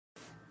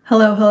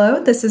Hello,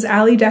 hello. This is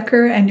Allie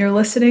Decker, and you're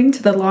listening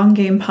to the Long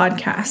Game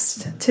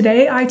Podcast.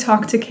 Today, I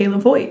talk to Kayla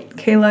Voigt.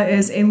 Kayla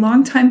is a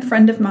longtime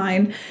friend of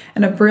mine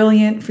and a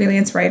brilliant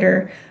freelance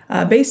writer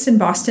based in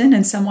Boston,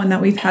 and someone that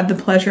we've had the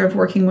pleasure of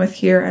working with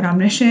here at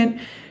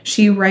Omniscient.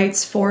 She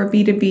writes for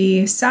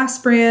B2B SaaS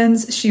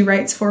brands. She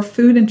writes for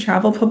food and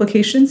travel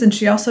publications, and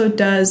she also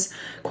does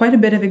quite a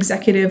bit of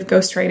executive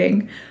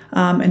ghostwriting,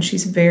 and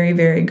she's very,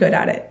 very good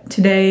at it.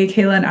 Today,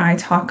 Kayla and I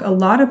talk a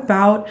lot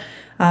about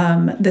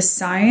the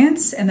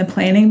science and the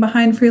planning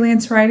behind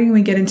freelance writing.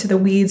 We get into the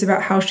weeds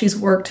about how she's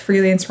worked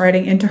freelance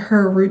writing into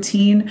her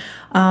routine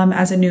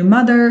as a new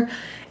mother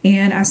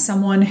and as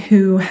someone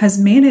who has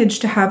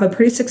managed to have a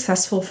pretty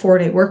successful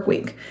 4-day work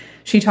week.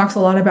 She talks a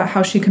lot about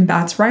how she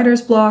combats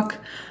writer's block.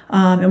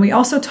 And we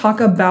also talk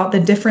about the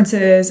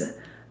differences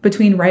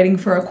between writing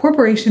for a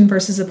corporation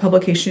versus a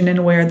publication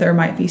and where there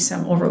might be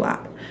some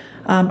overlap.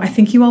 I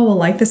think you all will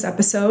like this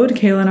episode.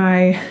 Kayla and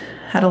I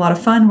had a lot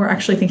of fun. We're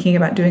actually thinking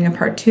about doing a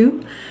part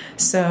 2.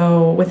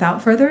 So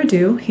without further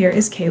ado, here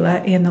is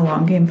Kayla and the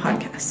Long Game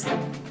Podcast.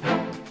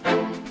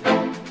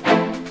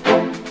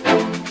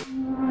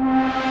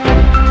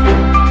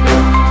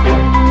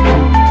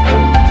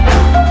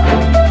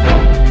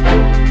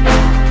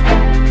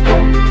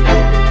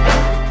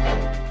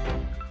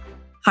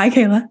 Hi,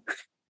 Kayla.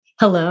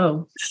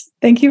 Hello.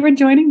 Thank you for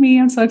joining me.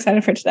 I'm so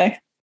excited for today.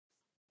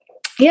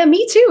 Yeah,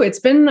 me too.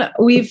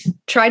 We've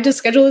tried to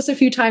schedule this a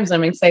few times.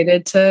 I'm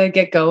excited to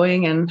get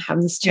going and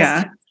have this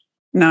chat. Yeah.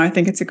 No, I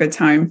think it's a good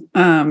time.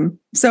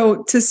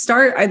 So to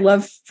start, I'd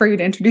love for you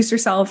to introduce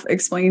yourself,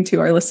 explain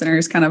to our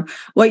listeners kind of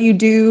what you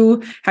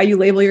do, how you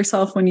label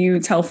yourself when you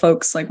tell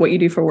folks like what you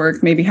do for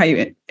work, maybe how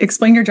you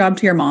explain your job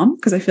to your mom,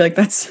 because I feel like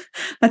that's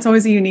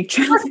always a unique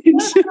challenge.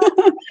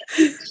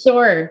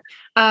 Sure.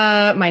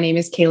 My name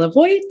is Kayla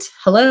Voigt.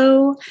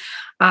 Hello.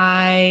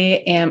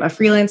 I am a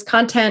freelance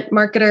content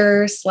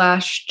marketer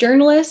 /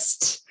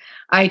 journalist.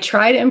 I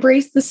try to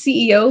embrace the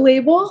CEO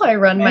label. I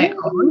run my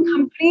own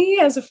company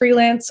as a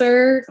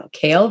freelancer,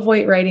 Kayla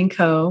Voigt Writing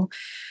Co.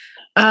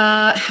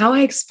 How I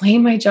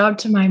explain my job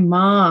to my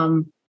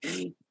mom.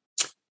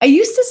 I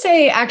used to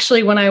say,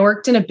 actually, when I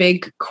worked in a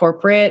big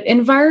corporate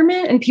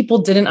environment and people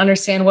didn't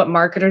understand what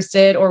marketers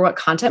did or what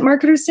content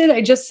marketers did,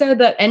 I just said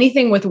that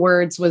anything with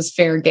words was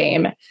fair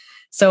game.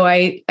 So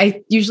I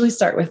usually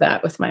start with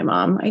that with my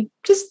mom. I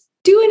just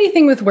do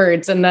anything with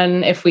words. And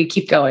then if we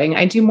keep going,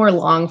 I do more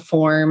long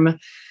form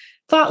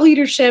thought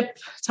leadership,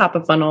 top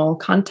of funnel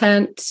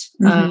content.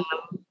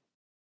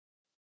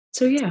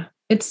 So yeah,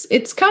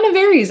 it's kind of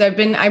varies.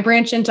 I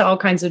branch into all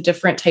kinds of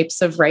different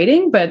types of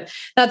writing, but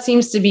that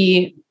seems to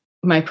be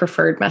my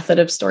preferred method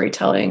of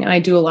storytelling. And I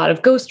do a lot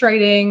of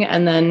ghostwriting.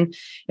 And then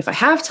if I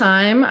have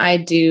time, I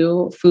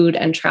do food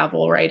and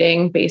travel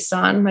writing based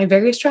on my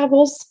various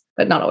travels,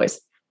 but not always.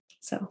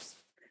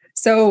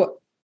 So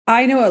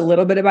I know a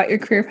little bit about your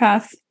career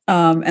path,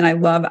 and I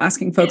love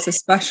asking folks,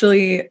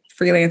 especially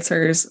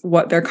freelancers,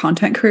 what their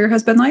content career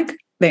has been like.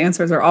 The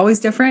answers are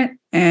always different,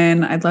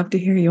 and I'd love to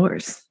hear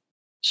yours.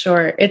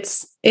 Sure.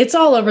 It's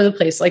all over the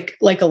place, like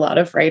a lot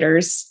of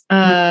writers.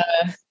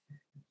 And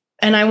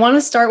I want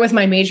to start with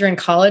my major in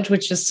college,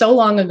 which is so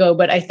long ago,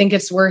 but I think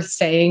it's worth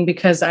saying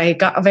because I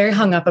got very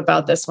hung up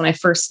about this when I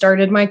first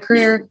started my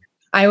career.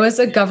 I was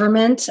a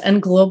government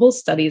and global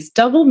studies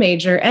double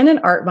major and an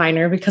art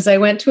minor because I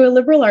went to a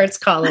liberal arts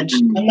college,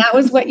 and that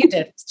was what you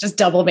did. It's just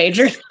double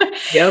major.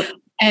 Yep.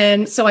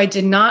 And so I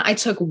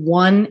took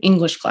one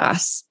English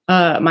class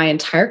my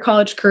entire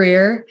college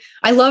career.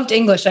 I loved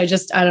English. I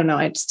just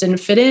didn't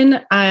fit in.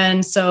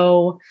 And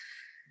so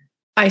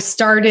I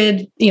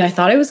started, I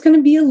thought I was going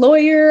to be a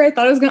lawyer. I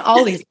thought I was going to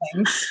all these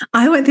things.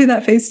 I went through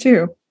that phase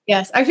too.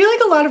 Yes. I feel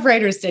like a lot of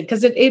writers did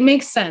because it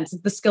makes sense.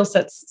 The skill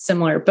set's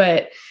similar,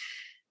 but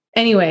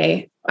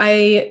anyway,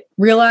 I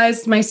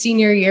realized my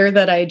senior year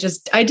that I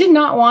did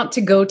not want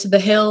to go to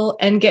the Hill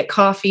and get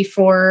coffee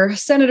for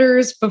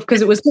senators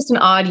because it was just an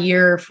odd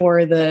year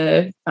for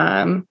the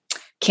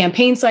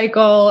campaign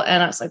cycle.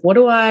 And I was like, what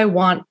do I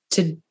want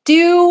to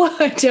do?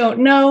 I don't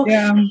know.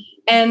 Yeah.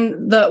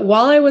 And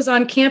while I was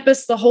on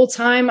campus the whole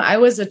time, I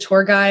was a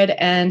tour guide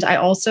and I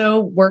also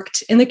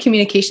worked in the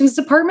communications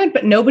department,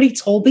 but nobody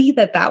told me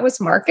that was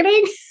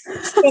marketing.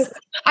 So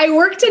I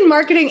worked in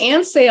marketing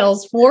and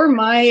sales for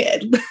my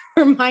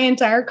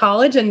entire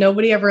college, and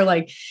nobody ever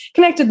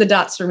connected the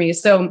dots for me.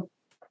 So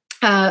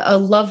a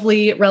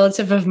lovely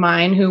relative of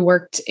mine who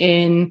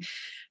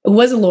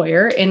was a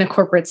lawyer in a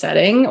corporate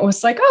setting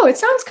was like, oh, it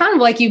sounds kind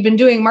of like you've been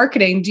doing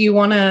marketing. Do you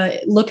want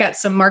to look at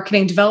some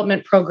marketing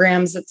development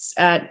programs that's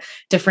at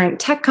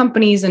different tech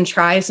companies and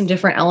try some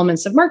different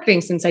elements of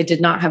marketing, since I did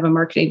not have a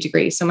marketing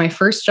degree? So my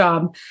first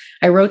job,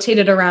 I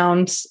rotated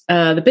around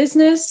the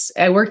business.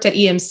 I worked at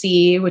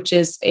EMC, which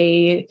is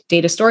a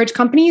data storage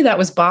company that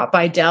was bought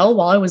by Dell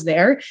while I was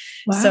there.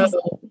 Wow.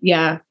 So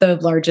yeah, the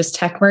largest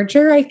tech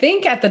merger, I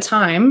think, at the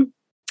time.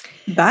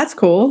 That's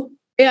cool.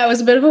 Yeah, it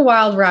was a bit of a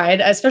wild ride,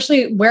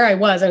 especially where I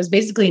was. I was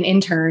basically an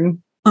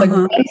intern,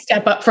 one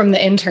step up from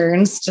the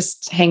interns,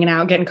 just hanging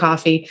out, getting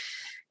coffee.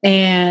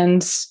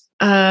 And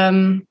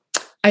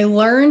I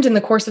learned in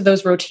the course of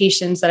those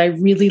rotations that I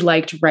really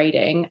liked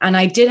writing. And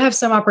I did have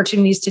some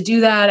opportunities to do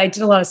that. I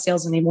did a lot of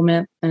sales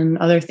enablement and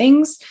other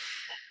things.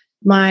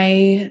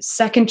 My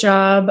second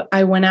job,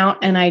 I went out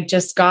and I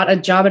just got a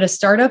job at a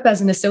startup as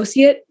an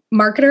associate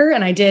marketer,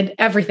 and I did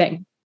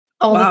everything,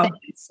 all the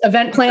things,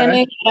 event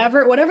planning,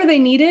 whatever they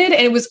needed.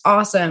 And it was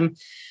awesome.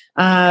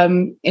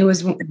 It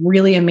was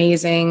really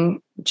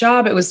amazing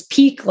job. It was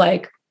peak,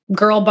 like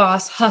girl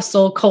boss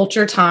hustle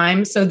culture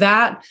time. So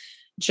that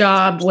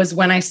job was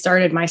when I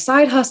started my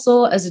side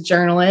hustle as a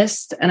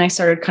journalist, and I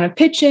started kind of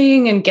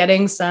pitching and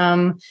getting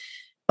some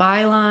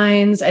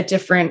bylines at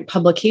different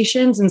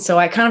publications. And so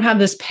I kind of have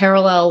this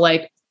parallel,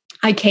 like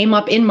I came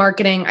up in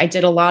marketing. I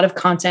did a lot of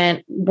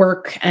content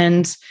work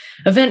and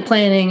event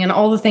planning and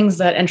all the things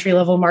that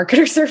entry-level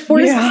marketers are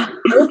forced to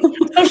do.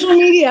 Social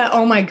media.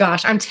 Oh my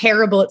gosh, I'm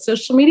terrible at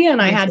social media.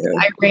 And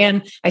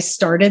I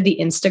started the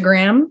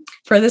Instagram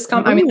for this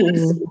I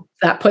mean,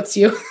 that puts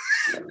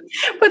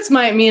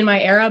me in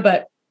my era,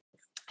 but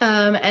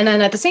and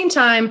then at the same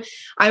time,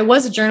 I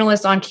was a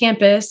journalist on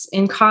campus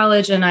in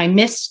college, and I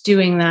missed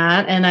doing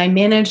that. And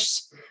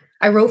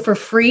I wrote for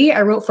Free.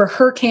 I wrote for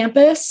Her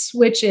Campus,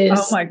 which is...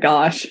 Oh my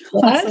gosh.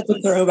 That's such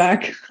a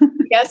throwback.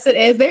 Yes, it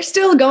is. They're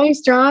still going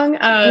strong.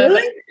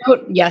 Really?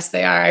 Yes,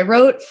 they are. I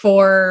wrote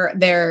for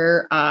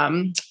their,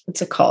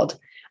 what's it called?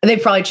 They've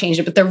probably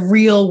changed it, but the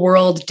Real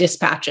World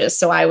Dispatches.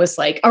 So I was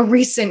like a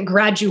recent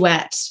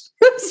graduate.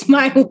 That's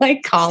my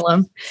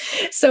column.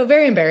 So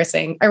very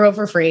embarrassing. I wrote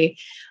for Free.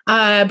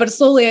 But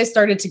slowly I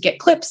started to get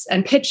clips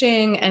and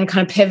pitching and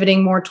kind of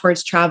pivoting more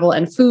towards travel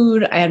and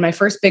food. I had my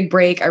first big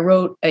break. I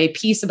wrote a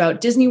piece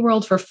about Disney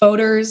World for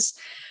Photers.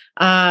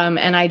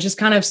 And I just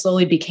kind of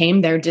slowly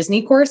became their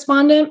Disney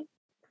correspondent.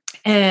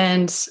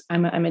 And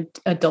I'm an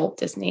adult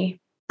Disney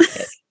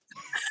kid.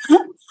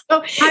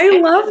 I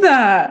love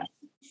that.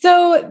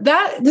 So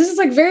this is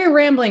like very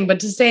rambling, but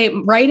to say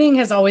writing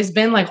has always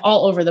been like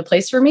all over the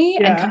place for me,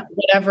 and kind of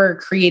whatever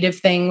creative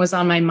thing was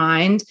on my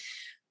mind.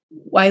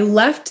 I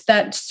left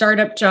that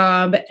startup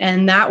job,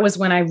 and that was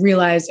when I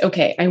realized,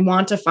 okay, I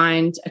want to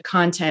find a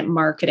content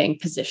marketing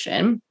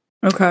position.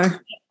 Okay.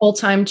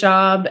 Full-time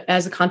job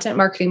as a content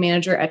marketing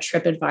manager at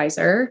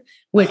TripAdvisor,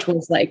 which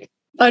was like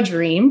a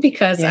dream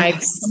because I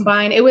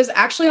combined, it was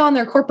actually on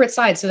their corporate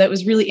side. So that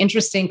was really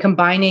interesting,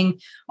 combining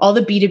all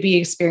the B2B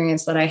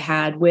experience that I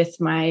had with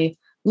my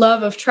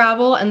love of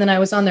travel. And then I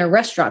was on their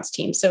restaurants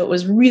team. So it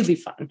was really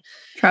fun.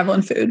 Travel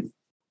and food.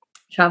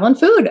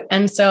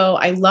 And so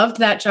I loved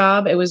that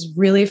job. It was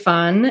really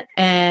fun.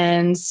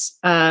 And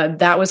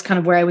that was kind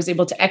of where I was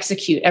able to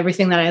execute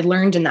everything that I had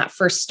learned in that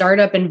first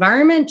startup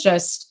environment.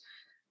 Just,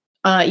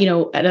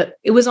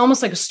 it was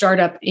almost like a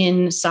startup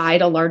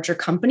inside a larger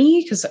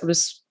company, because it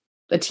was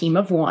a team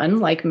of one,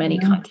 like many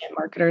content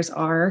marketers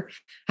are.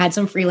 I had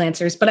some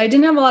freelancers, but I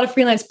didn't have a lot of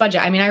freelance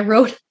budget. I mean, I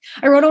wrote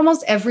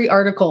almost every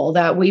article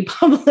that we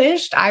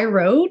published. I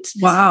wrote.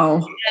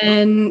 Wow.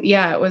 And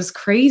yeah, it was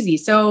crazy.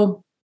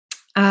 So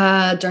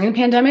during the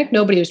pandemic,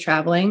 nobody was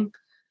traveling.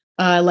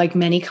 Like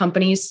many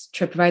companies,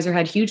 TripAdvisor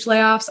had huge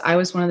layoffs. I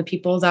was one of the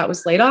people that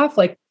was laid off.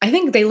 Like, I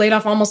think they laid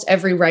off almost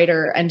every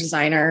writer and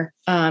designer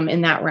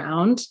in that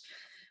round.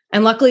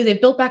 And luckily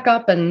they've built back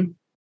up and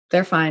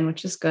they're fine,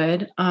 which is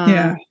good.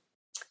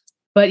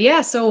 But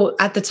yeah, so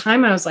at the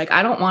time I was like,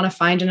 I don't want to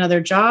find another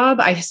job.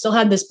 I still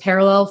had this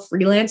parallel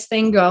freelance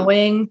thing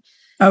going.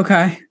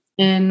 Okay.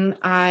 And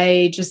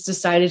I just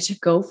decided to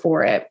go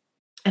for it.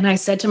 And I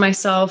said to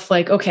myself,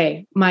 like,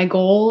 okay, my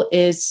goal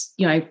is,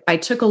 I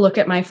took a look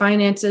at my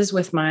finances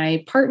with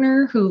my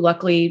partner, who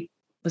luckily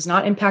was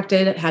not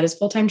impacted, had his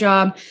full-time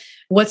job.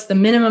 What's the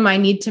minimum I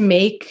need to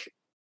make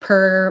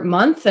per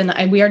month?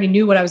 And we already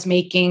knew what I was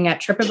making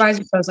at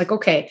TripAdvisor. So I was like,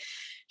 okay,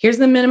 here's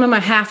the minimum I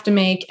have to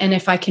make. And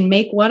if I can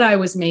make what I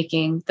was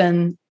making,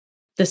 then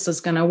this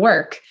is going to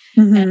work.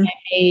 Mm-hmm. And I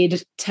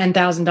made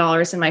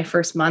 $10,000 in my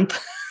first month.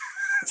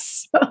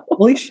 So,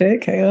 holy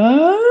shit,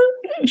 Kayla.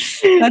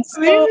 That's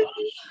amazing.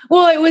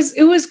 Well, it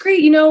was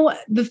great.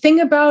 The thing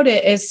about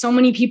it is so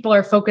many people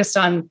are focused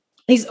on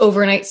these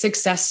overnight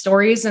success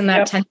stories, and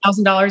that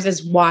 $10,000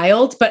 is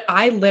wild. But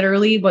I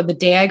literally, the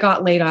day I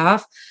got laid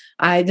off,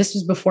 this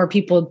was before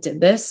people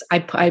did this.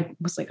 I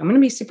was like, I'm going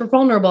to be super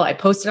vulnerable. I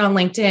posted on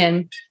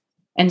LinkedIn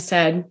and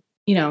said,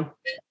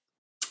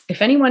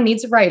 if anyone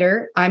needs a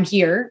writer, I'm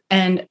here.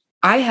 And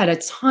I had a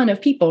ton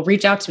of people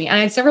reach out to me, and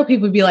I had several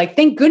people be like,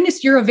 thank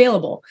goodness you're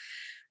available.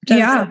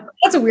 Yeah.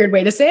 That's a weird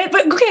way to say it,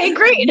 but okay,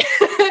 great.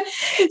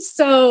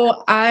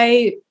 So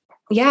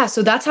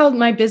so that's how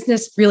my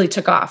business really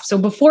took off. So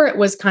before, it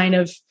was kind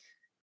of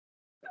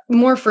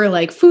more for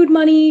like food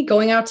money,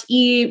 going out to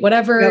eat,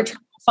 whatever,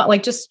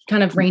 like just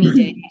kind of rainy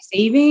day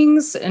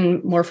savings,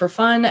 and more for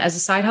fun as a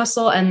side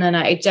hustle. And then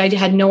I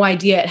had no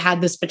idea it had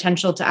this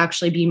potential to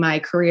actually be my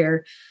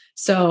career.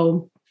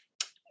 So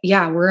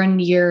yeah, we're in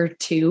year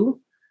 2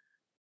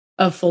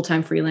 of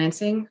full-time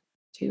freelancing.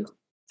 2,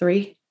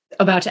 3,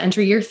 about to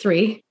enter year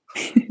 3.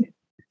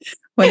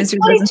 When is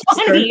your business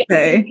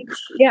birthday?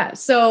 Yeah.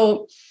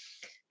 So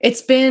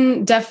it's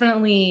been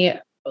definitely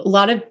a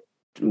lot of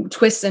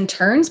twists and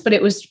turns, but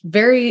it was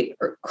very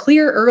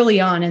clear early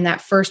on in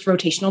that first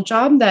rotational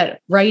job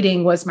that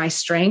writing was my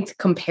strength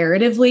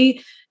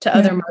comparatively to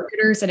other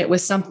marketers. And it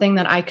was something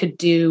that I could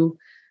do.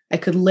 I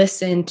could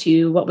listen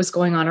to what was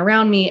going on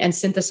around me and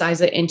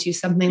synthesize it into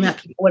something that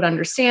people would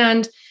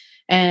understand.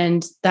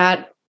 And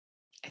that,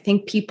 I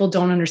think people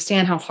don't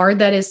understand how hard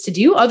that is to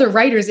do. Other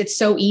writers, it's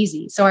so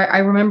easy. So I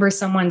remember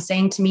someone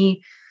saying to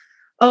me,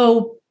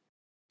 oh,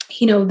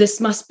 this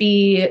must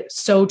be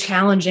so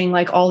challenging,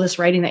 like all this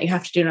writing that you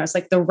have to do. And I was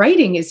like, the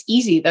writing is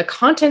easy. The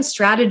content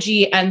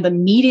strategy and the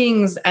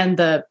meetings and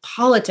the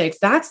politics,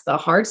 that's the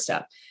hard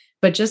stuff.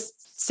 But just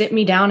sit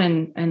me down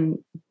and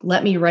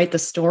let me write the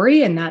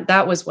story. And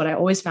that was what I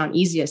always found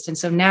easiest. And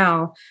so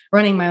now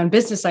running my own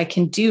business, I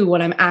can do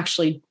what I'm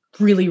actually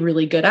really,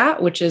 really good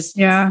at, which is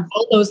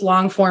all those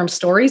long form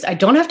stories. I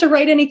don't have to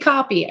write any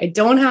copy. I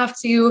don't have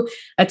to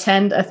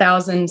attend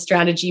 1,000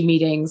 strategy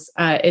meetings.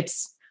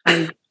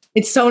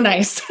 It's so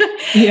nice.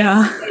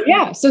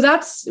 Yeah. So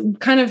that's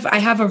kind of, I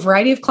have a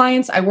variety of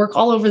clients. I work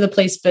all over the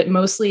place, but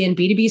mostly in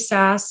B2B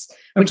SaaS,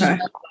 which is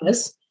what it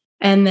is.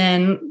 And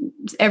then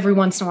every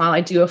once in a while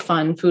I do a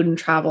fun food and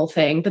travel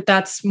thing, but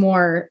that's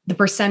more, the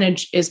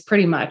percentage is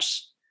pretty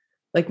much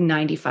like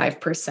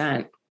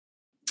 95%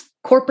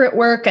 corporate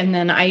work. And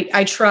then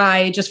I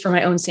try, just for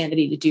my own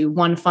sanity, to do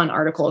one fun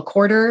article a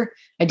quarter,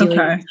 ideally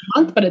a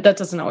month, but that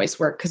doesn't always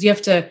work because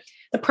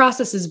the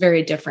process is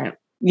very different.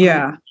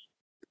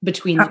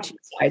 Between the two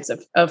sides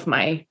of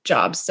my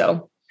job.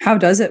 So how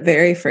does it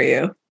vary for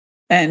you?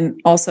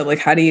 And also, like,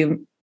 how do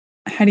you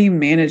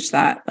manage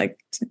that, like,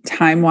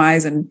 time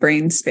wise and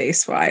brain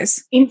space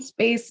wise? In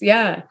space.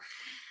 Yeah.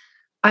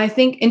 I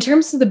think in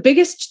terms of the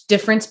biggest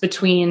difference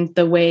between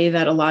the way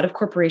that a lot of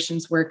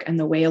corporations work and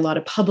the way a lot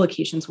of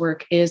publications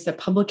work is that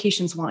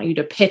publications want you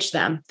to pitch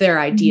them their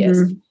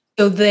ideas.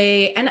 So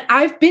and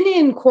I've been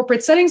in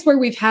corporate settings where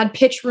we've had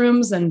pitch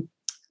rooms and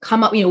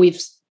come up,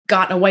 we've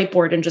gotten a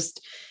whiteboard and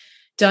just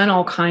done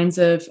all kinds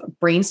of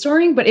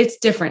brainstorming, but it's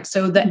different.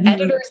 So the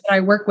editors that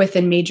I work with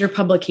in major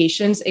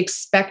publications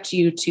expect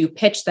you to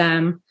pitch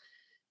them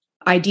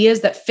ideas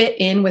that fit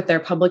in with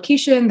their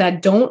publication,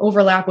 that don't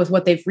overlap with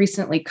what they've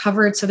recently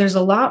covered. So there's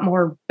a lot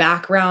more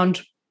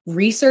background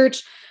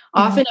research.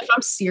 Often if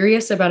I'm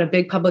serious about a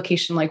big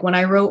publication, like when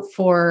I wrote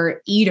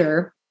for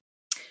Eater,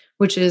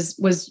 which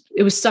was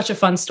such a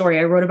fun story.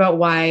 I wrote about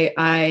why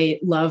I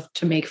love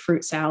to make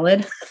fruit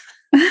salad.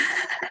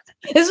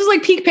 This was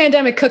like peak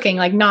pandemic cooking,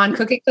 like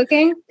non-cooking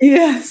cooking.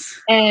 Yes.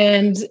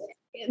 And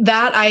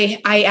that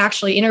I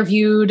actually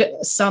interviewed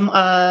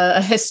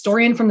a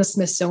historian from the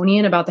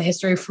Smithsonian about the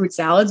history of fruit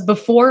salads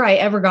before I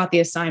ever got the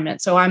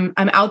assignment. So I'm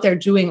out there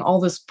doing all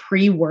this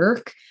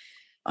pre-work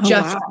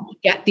to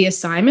get the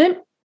assignment.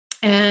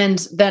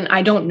 And then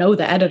I don't know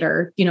the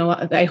editor,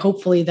 I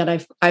hopefully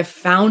that I've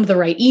found the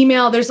right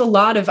email. There's a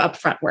lot of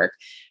upfront work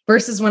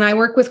versus when I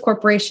work with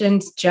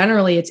corporations,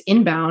 generally it's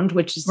inbound,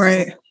 which is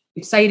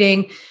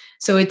exciting.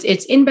 So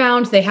it's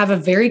inbound. They have a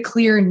very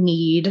clear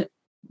need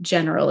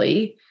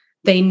generally.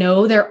 They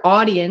know their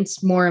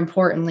audience more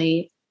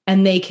importantly,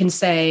 and they can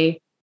say,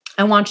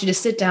 I want you to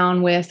sit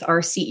down with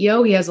our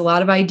CEO. He has a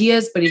lot of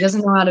ideas, but he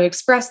doesn't know how to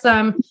express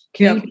them.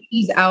 Can you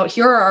tease out,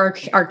 here are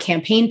our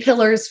campaign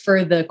pillars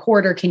for the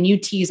quarter. Can you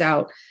tease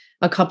out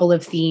a couple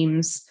of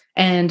themes?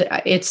 And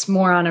it's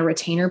more on a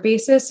retainer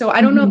basis. So I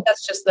don't know if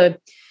that's just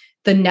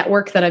the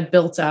network that I've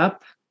built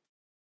up.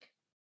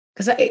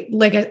 Because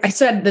I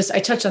said this, I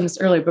touched on this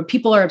earlier, but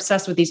people are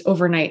obsessed with these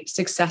overnight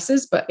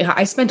successes. But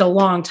I spent a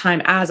long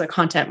time as a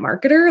content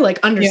marketer, like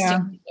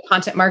understanding what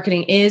content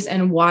marketing is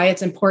and why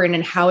it's important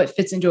and how it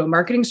fits into a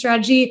marketing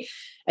strategy.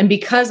 And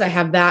because I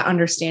have that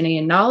understanding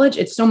and knowledge,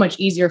 it's so much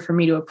easier for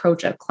me to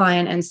approach a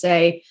client and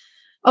say,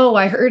 oh,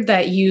 I heard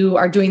that you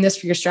are doing this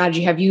for your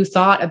strategy. Have you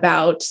thought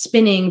about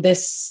spinning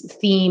this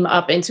theme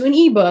up into an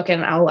ebook?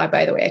 And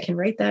by the way, I can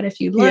write that if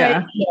you'd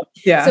like.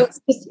 Yeah. So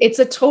it's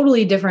a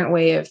totally different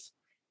way of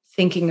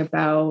thinking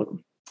about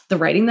the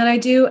writing that I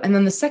do. And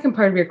then the second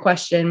part of your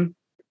question,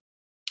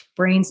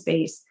 brain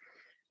space.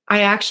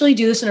 I actually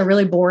do this in a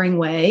really boring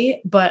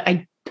way, but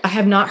I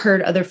have not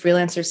heard other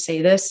freelancers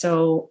say this,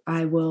 so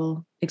I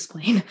will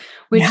explain,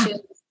 which is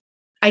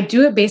I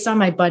do it based on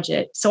my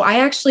budget. So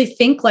I actually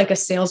think like a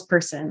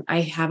salesperson.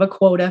 I have a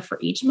quota for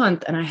each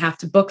month and I have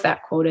to book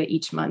that quota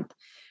each month.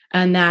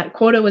 And that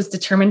quota was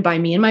determined by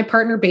me and my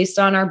partner based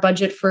on our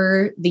budget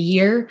for the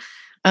year.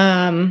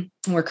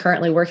 We're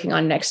currently working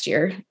on next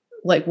year.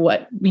 Like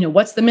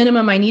what's the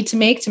minimum I need to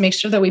make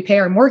sure that we pay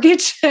our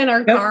mortgage and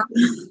our car,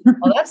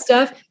 all that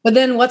stuff. But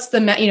then what's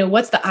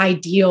the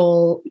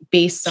ideal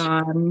based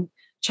on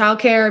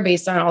childcare,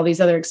 based on all these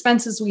other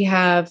expenses we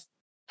have?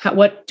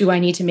 What do I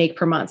need to make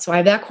per month? So I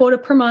have that quota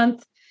per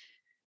month.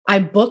 I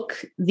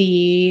book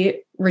the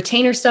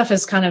retainer stuff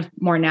as kind of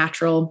more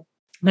natural,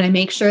 but I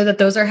make sure that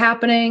those are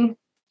happening.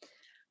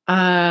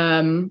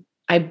 I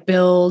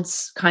build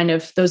kind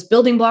of those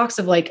building blocks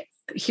of like,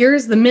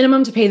 here's the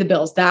minimum to pay the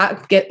bills.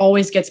 That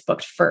always gets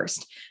booked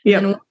first.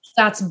 And once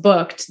that's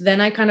booked, then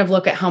I kind of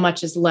look at how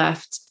much is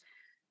left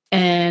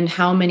and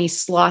how many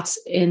slots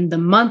in the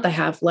month I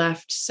have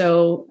left.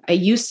 So I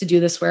used to do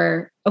this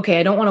where, okay,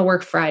 I don't want to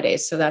work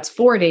Fridays. So that's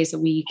 4 days a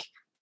week,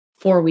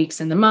 4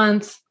 weeks in the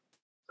month.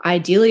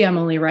 Ideally, I'm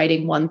only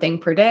writing one thing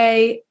per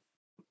day.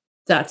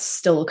 That's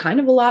still kind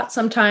of a lot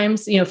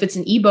sometimes. If it's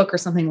an ebook or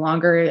something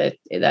longer,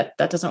 that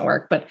doesn't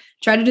work, but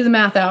try to do the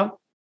math out.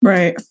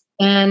 Right.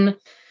 And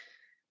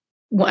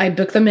I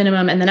book the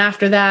minimum. And then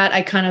after that,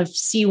 I kind of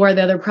see where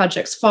the other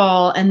projects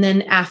fall. And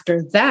then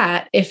after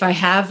that, if I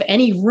have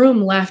any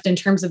room left in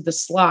terms of the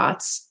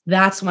slots,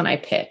 that's when I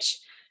pitch.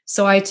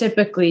 So I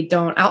typically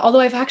don't,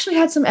 although I've actually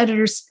had some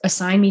editors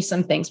assign me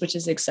some things, which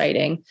is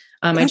exciting.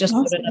 I just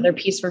wrote another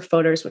piece for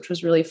Photos, which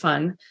was really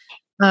fun.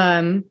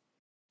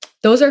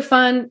 Those are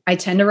fun. I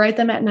tend to write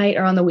them at night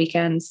or on the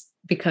weekends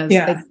because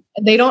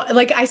they don't,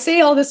 like, I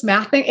say all this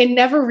math thing, it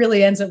never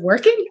really ends up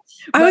working.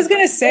 I was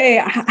going to say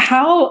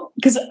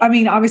because I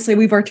mean, obviously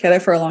we've worked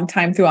together for a long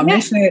time through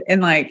Omniscient,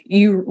 and like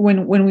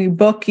when we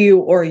book you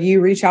or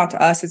you reach out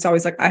to us, it's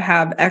always like, I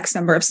have X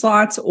number of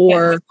slots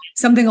or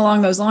something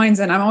along those lines.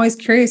 And I'm always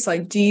curious,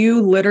 like, do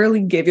you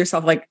literally give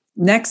yourself like,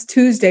 next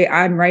Tuesday,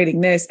 I'm writing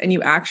this, and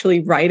you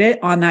actually write it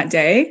on that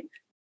day?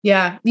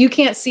 Yeah. You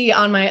can't see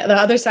on the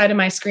other side of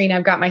my screen,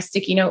 I've got my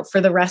sticky note for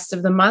the rest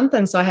of the month.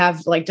 And so I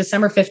have like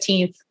December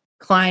 15th,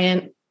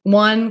 client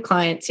 1,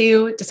 client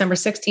 2, December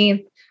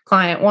 16th,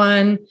 client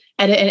 1,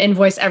 edit and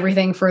invoice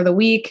everything for the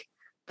week.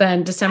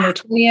 Then December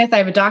 20th, I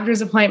have a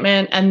doctor's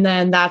appointment. And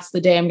then that's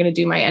the day I'm going to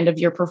do my end of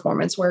year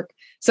performance work.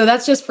 So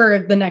that's just for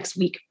the next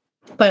week,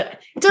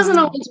 but it doesn't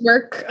always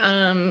work.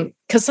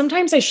 Cause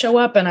sometimes I show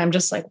up and I'm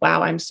just like,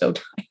 wow, I'm so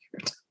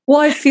tired.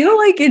 Well, I feel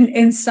like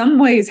in some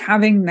ways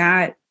having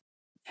that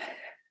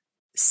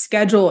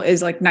schedule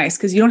is like nice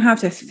because you don't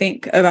have to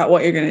think about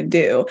what you're going to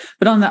do.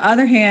 But on the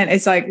other hand,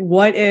 it's like,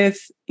 what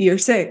if you're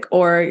sick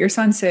or your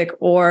son's sick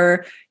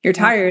or you're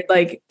tired?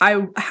 Like,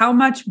 how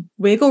much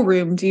wiggle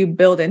room do you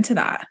build into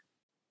that?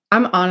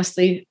 I'm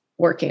honestly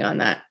working on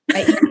that.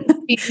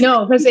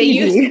 No, because it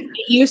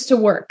used to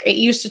work. It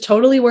used to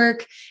totally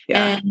work.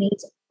 Yeah.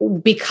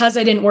 And because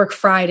I didn't work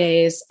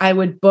Fridays, I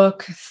would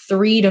book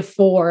 3 to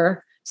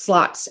 4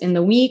 slots in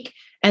the week.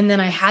 And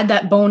then I had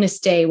that bonus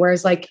day,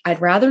 whereas like,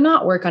 I'd rather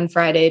not work on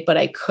Friday, but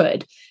I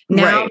could.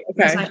 Now,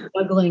 because I'm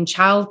juggling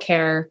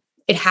childcare,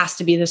 it has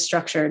to be this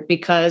structured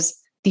because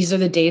these are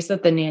the days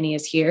that the nanny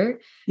is here.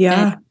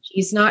 Yeah. And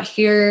she's not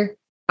here.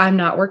 I'm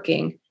not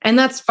working. And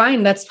that's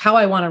fine. That's how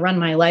I want to run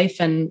my life.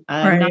 And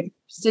I'm not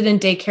interested in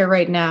daycare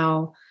right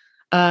now.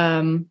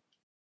 That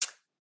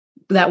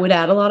would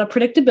add a lot of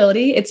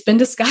predictability. It's been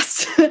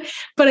discussed.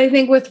 But I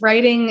think with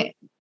writing,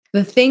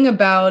 the thing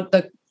about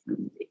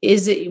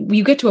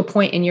you get to a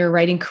point in your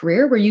writing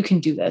career where you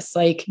can do this.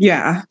 Like,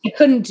 I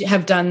couldn't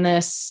have done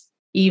this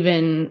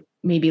even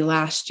maybe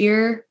last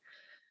year.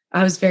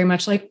 I was very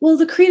much like, well,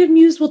 the creative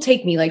muse will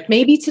take me. Like,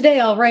 maybe today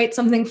I'll write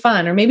something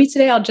fun, or maybe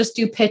today I'll just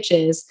do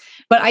pitches.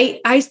 But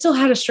I still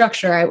had a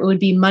structure. It would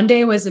be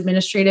Monday was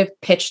administrative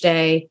pitch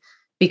day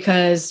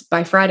because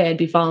by Friday I'd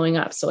be following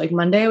up. So like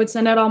Monday I would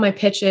send out all my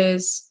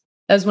pitches.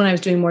 That was when I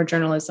was doing more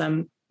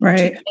journalism.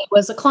 Right. Tuesday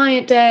was a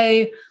client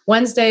day.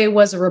 Wednesday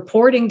was a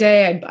reporting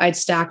day. I'd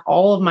stack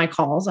all of my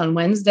calls on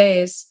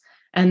Wednesdays,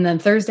 and then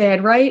Thursday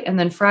I'd write. And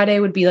then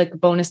Friday would be like a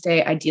bonus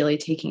day, ideally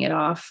taking it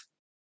off.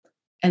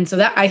 And so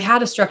that I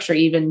had a structure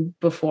even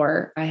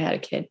before I had a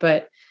kid,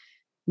 but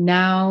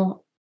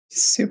now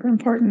super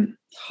important.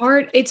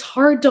 It's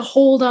hard to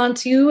hold on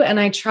to. And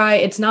I try,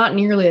 it's not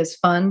nearly as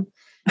fun.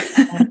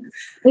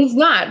 It's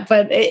not,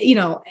 but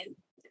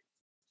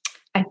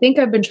I think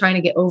I've been trying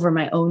to get over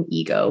my own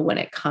ego when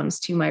it comes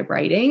to my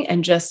writing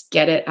and just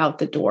get it out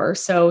the door.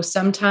 So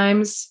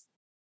sometimes,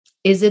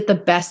 is it the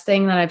best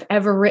thing that I've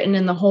ever written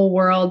in the whole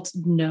world?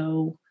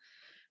 No.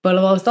 But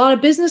with a lot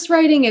of business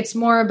writing, it's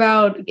more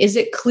about, is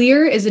it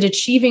clear? Is it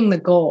achieving the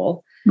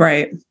goal?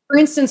 Right. For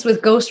instance,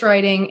 with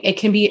ghostwriting, it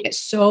can be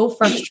so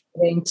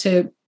frustrating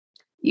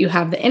you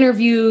have the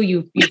interview,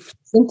 you've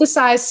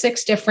synthesized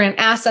 6 different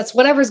assets,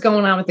 whatever's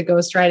going on with the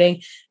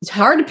ghostwriting. It's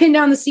hard to pin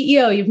down the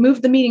CEO. You've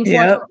moved the meeting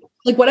forward.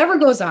 Like whatever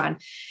goes on.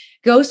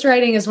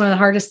 Ghostwriting is one of the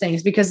hardest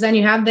things because then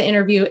you have the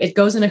interview, it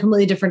goes in a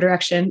completely different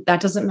direction.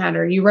 That doesn't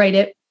matter. You write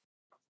it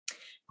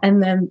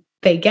and then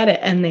they get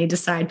it and they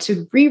decide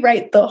to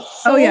rewrite the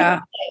whole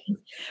thing.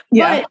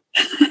 Yeah.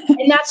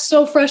 And that's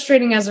so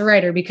frustrating as a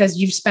writer because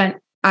you've spent,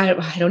 I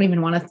don't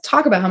even want to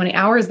talk about how many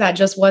hours that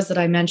just was that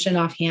I mentioned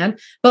offhand,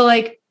 but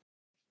like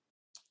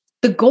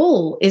the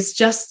goal is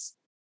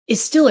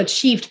still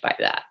achieved by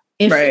that.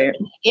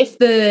 If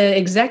the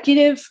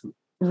executive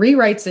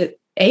rewrites it,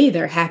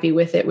 they're happy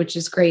with it, which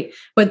is great.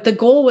 But the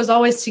goal was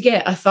always to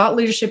get a thought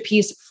leadership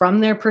piece from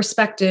their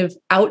perspective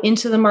out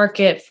into the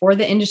market for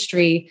the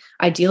industry,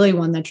 ideally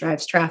one that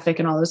drives traffic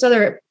and all those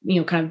other,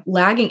 kind of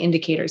lagging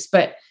indicators.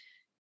 But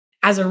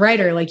as a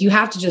writer, like you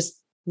have to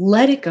just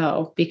let it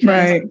go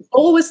because the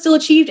goal was still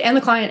achieved and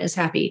the client is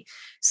happy.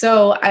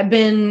 So I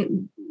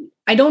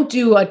don't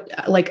do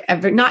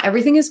not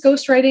everything is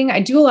ghostwriting.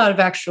 I do a lot of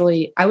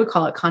I would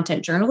call it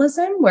content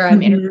journalism where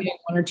I'm interviewing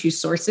 1 or 2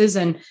 sources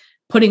and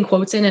putting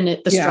quotes in, and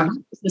the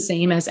structure is the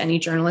same as any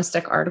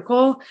journalistic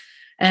article.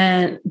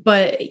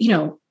 But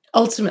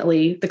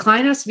ultimately the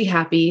client has to be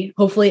happy.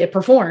 Hopefully it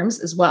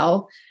performs as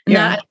well. And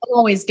that I don't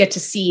always get to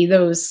see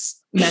those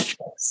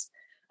metrics.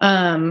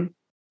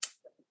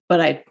 But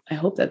I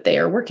hope that they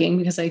are working,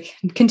 because I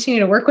continue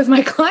to work with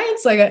my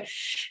clients.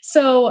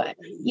 So,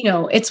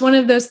 it's one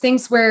of those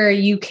things where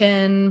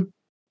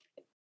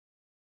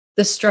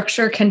the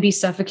structure can be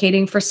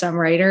suffocating for some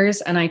writers,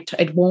 and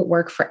it won't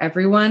work for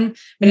everyone,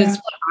 but it's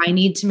what I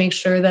need to make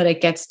sure that it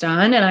gets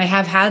done. And I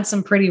have had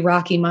some pretty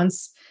rocky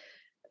months,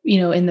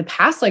 in the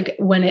past, like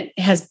when it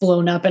has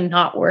blown up and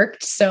not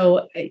worked.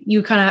 So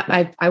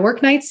I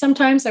work nights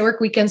sometimes, I work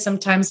weekends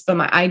sometimes, but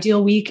my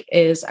ideal week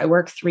is I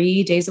work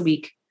 3 days a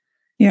week.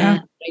 Yeah.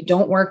 And I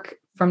don't work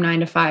from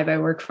 9 to 5. I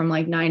work from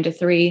like 9 to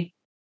 3,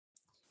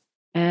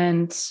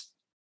 and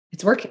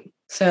it's working.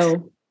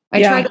 So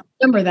I try to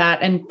remember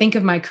that and think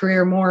of my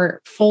career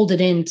more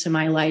folded into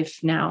my life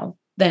now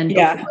than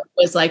before. It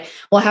was like,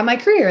 well, I have my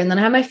career, and then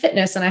I have my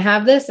fitness, and I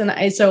have this.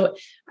 And so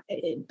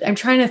I'm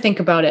trying to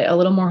think about it a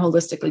little more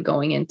holistically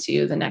going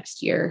into the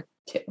next year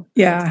too.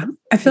 Yeah.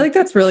 I feel like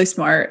that's really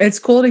smart. It's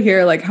cool to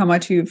hear like how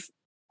much you've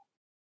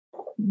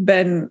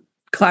been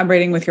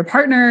collaborating with your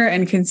partner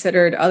and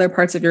considered other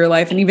parts of your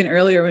life. And even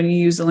earlier when you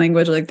use the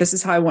language, like, this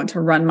is how I want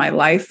to run my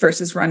life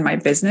versus run my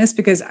business,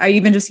 because I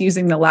even just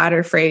using the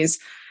latter phrase,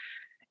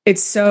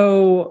 it's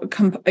so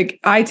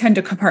I tend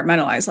to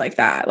compartmentalize like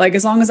that. Like,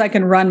 as long as I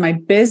can run my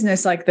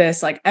business like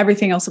this, like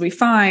everything else will be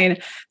fine.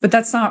 But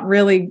that's not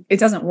really, it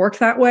doesn't work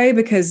that way,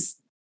 because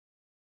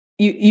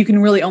you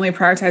can really only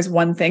prioritize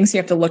one thing. So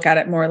you have to look at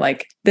it more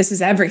like, this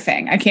is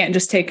everything. I can't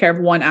just take care of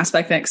one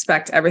aspect and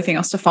expect everything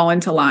else to fall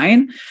into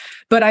line.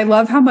 But I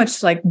love how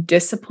much like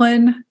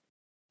discipline,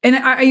 and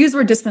I use the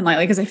word discipline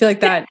lightly, because I feel like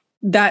that,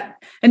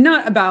 and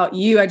not about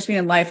you, I just mean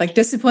in life, like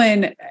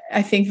discipline.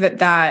 I think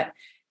that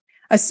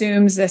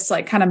assumes this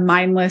like kind of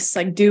mindless,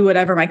 like do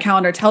whatever my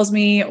calendar tells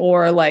me,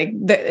 or like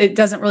it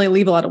doesn't really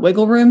leave a lot of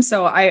wiggle room.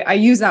 So I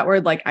use that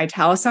word like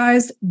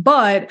italicized.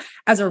 But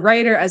as a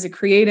writer, as a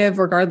creative,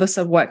 regardless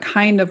of what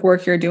kind of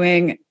work you're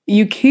doing,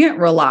 you can't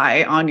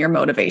rely on your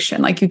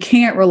motivation. Like, you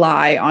can't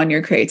rely on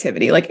your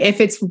creativity. Like,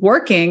 if it's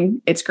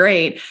working, it's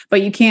great,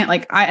 but you can't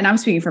and I'm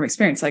speaking from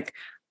experience, like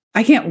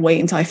I can't wait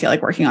until I feel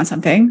like working on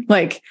something.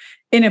 Like,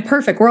 in a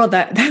perfect world,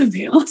 that would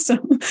be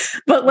awesome.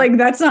 But like,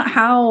 that's not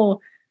how.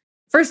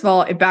 First of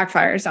all, it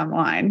backfires down the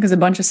line because a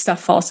bunch of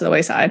stuff falls to the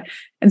wayside.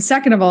 And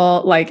second of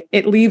all, like,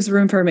 it leaves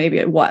room for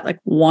maybe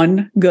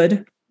one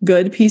good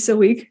piece a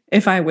week.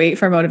 If I wait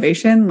for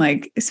motivation,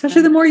 like,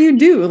 especially the more you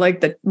do,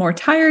 like the more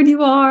tired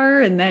you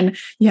are. And then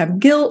you have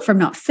guilt from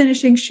not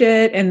finishing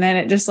shit. And then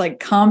it just like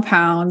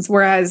compounds.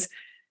 Whereas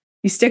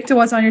you stick to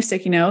what's on your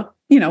sticky note,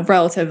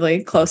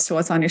 relatively close to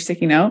what's on your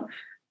sticky note.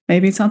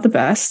 Maybe it's not the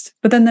best,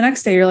 but then the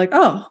next day you're like,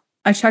 oh,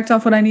 I checked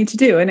off what I need to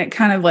do. And it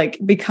kind of like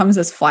becomes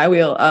this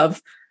flywheel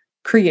of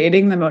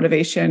creating the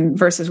motivation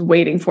versus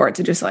waiting for it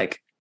to just like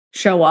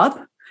show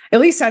up. At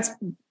least that's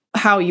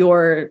how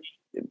your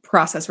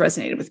process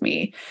resonated with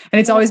me. And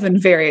it's always been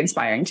very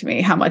inspiring to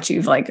me how much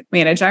you've like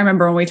managed. I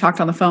remember when we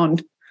talked on the phone.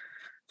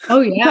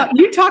 Oh yeah.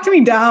 You talked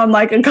me down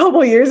like a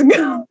couple years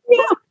ago.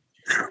 Yeah.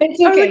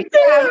 It's okay. Like,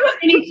 yeah.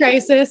 Any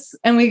crisis,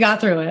 and we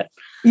got through it.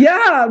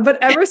 Yeah. But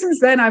ever since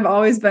then, I've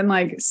always been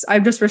like,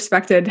 I've just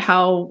respected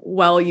how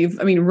well you've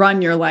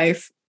run your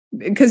life,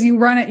 because you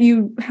run it,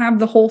 you have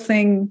the whole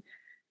thing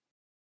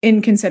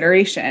in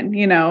consideration,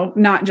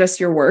 not just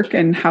your work,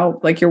 and how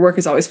like your work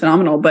is always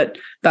phenomenal, but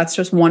that's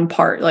just one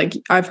part. Like,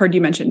 I've heard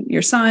you mention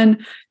your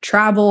son,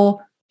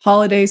 travel,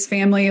 holidays,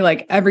 family,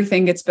 like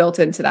everything gets built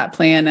into that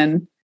plan.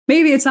 And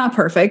maybe it's not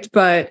perfect,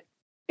 but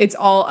it's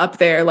all up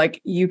there. Like,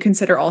 you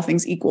consider all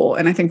things equal.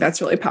 And I think that's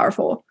really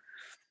powerful.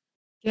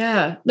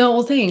 Yeah, no,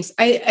 well, thanks.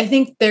 I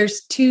think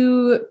there's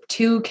two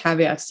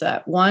caveats to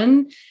that.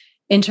 One,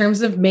 in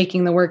terms of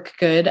making the work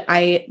good,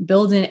 I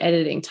build in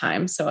editing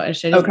time. So I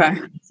should. Okay.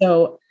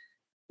 So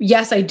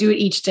yes, I do it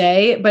each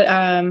day, but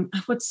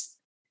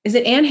is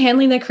it Anne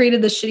Handling that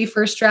created the shitty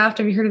first draft?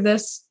 Have you heard of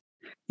this?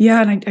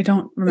 Yeah. And I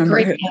don't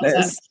remember who it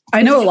is.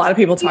 I know a lot of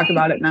people talk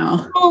about it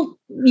now. Well,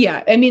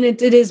 yeah. I mean,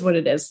 it is what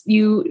it is.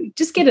 You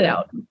just get it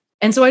out.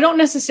 And so I don't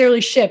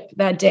necessarily ship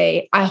that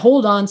day. I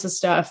hold on to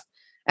stuff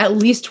at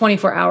least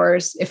 24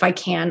 hours if I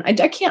can. I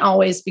can't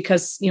always,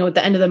 because, at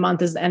the end of the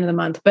month is the end of the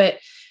month, but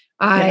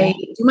I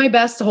do my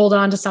best to hold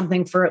on to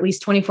something for at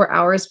least 24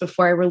 hours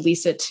before I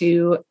release it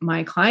to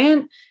my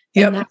client.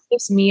 Yep. And that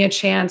gives me a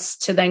chance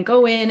to then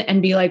go in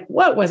and be like,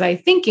 what was I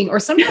thinking? Or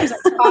sometimes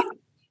I thought,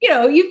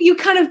 you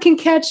kind of can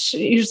catch,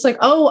 you're just like,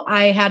 oh,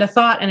 I had a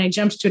thought and I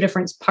jumped to a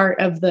different part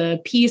of the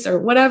piece or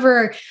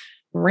whatever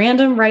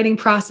random writing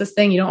process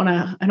thing. I don't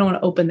want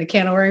to open the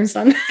can of worms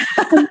on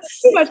too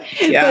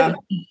much. Yeah.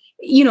 But,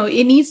 you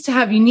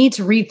need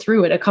to read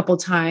through it a couple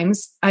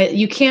times.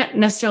 You can't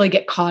necessarily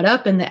get caught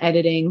up in the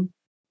editing,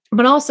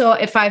 but also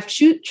if I've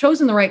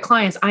chosen the right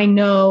clients, I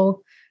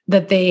know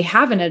that they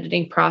have an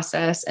editing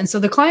process. And so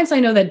the clients I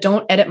know that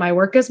don't edit my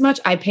work as much,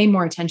 I pay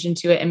more attention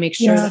to it and make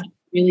sure that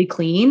really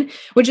clean,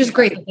 which is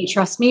great that they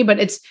trust me, but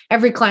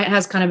every client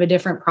has kind of a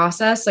different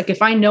process. Like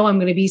if I know I'm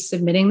going to be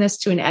submitting this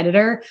to an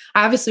editor,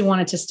 I obviously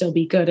want it to still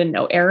be good and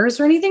no errors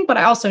or anything, but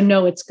I also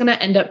know it's going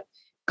to end up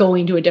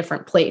going to a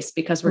different place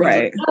because we're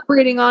going to be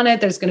collaborating on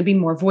it. There's going to be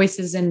more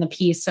voices in the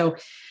piece. So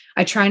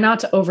I try not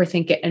to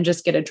overthink it and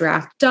just get a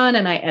draft done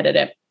and I edit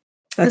it.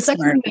 The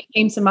second thing that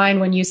came to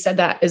mind when you said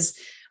that is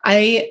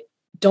I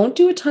don't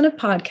do a ton of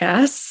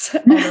podcasts.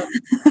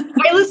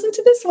 I listened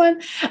to this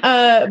one,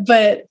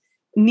 but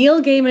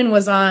Neil Gaiman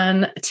was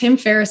on Tim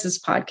Ferriss's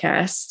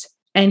podcast,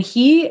 and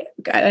he's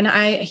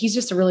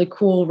just a really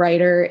cool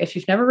writer. If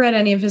you've never read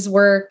any of his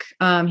work,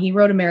 he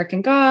wrote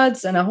American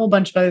Gods and a whole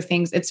bunch of other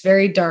things. It's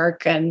very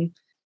dark and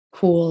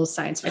cool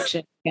science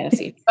fiction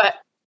fantasy. But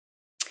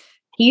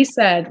he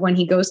said when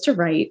he goes to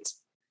write,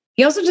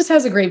 he also just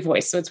has a great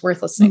voice, so it's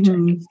worth listening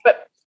to.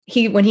 But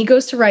when he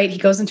goes to write, he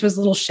goes into his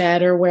little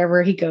shed or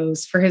wherever he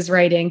goes for his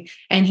writing.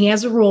 And he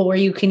has a rule where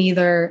he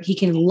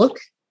can look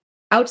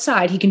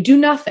outside. He can do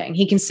nothing.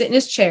 He can sit in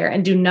his chair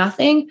and do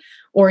nothing,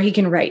 or he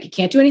can write. He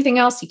can't do anything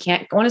else. He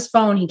can't go on his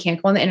phone. He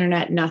can't go on the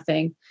internet,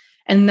 nothing.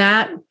 And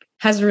that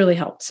has really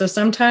helped. So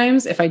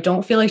sometimes if I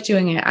don't feel like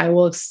doing it, I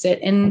will sit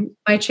in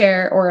my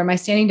chair or at my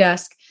standing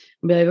desk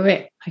and be like,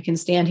 okay, I can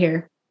stand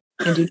here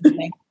and do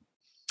nothing.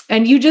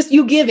 And you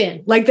give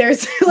in. Like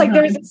there's a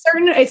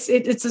certain,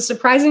 it's a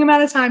surprising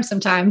amount of time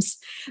sometimes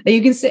that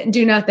you can sit and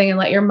do nothing and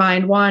let your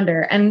mind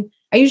wander. And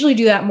I usually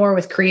do that more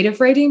with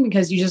creative writing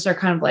because you just are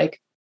kind of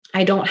like,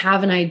 I don't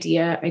have an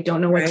idea. I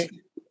don't know what to do.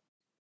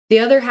 The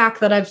other hack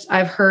that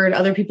I've heard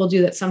other people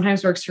do that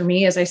sometimes works for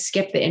me is I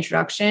skip the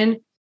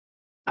introduction.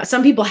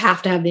 Some people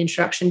have to have the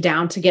introduction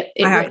down to get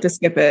it. I have to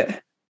skip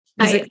it.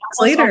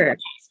 Later.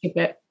 Skip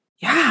it.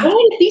 Yeah. I'll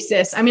write a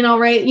thesis. I mean, I'll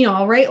write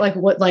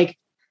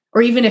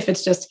or even if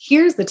it's just,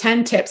 here's the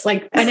 10 tips,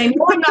 and I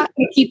know I'm not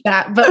going to keep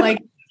that, but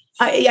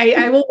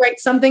I will write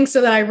something so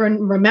that I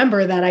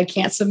remember that I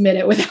can't submit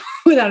it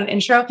without an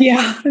intro.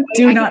 Yeah.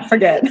 Do not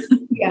forget.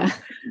 Yeah.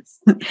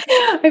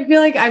 I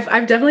feel like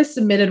I've definitely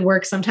submitted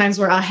work sometimes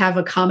where I'll have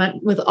a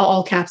comment with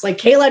all caps, like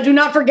Kayla, do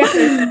not forget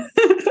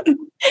it.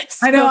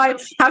 I know I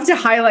have to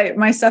highlight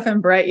my stuff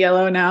in bright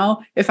yellow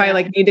now if I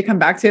need to come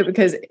back to it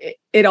because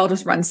it all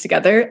just runs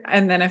together.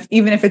 And then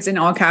even if it's in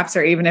all caps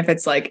or even if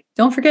it's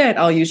don't forget,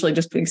 I'll usually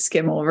just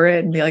skim over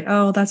it and be like,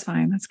 oh, that's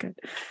fine. That's good.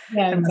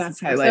 Yeah, and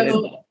exactly. That's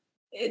highlighted.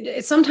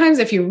 So sometimes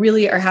if you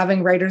really are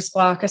having writer's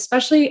block,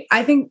 especially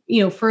I think,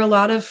 for a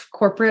lot of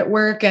corporate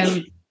work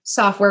and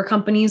software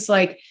companies,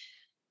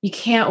 you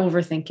can't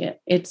overthink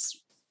it.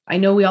 I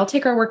know we all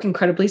take our work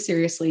incredibly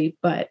seriously,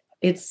 but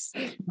it's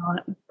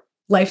not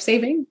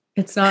life-saving.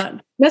 It's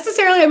not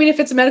necessarily, if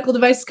it's a medical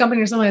devices company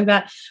or something like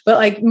that,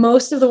 but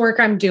most of the work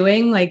I'm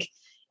doing,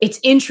 it's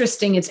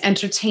interesting, it's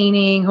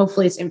entertaining,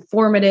 hopefully it's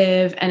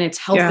informative and it's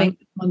helping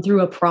someone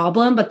through a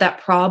problem, but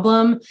that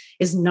problem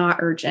is not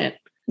urgent.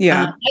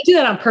 Yeah. I do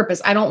that on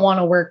purpose. I don't want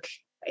to work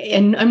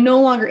and I'm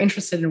no longer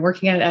interested in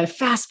working at a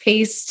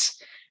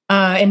fast-paced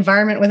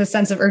environment with a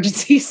sense of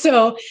urgency.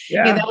 So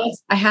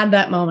I had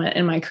that moment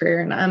in my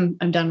career and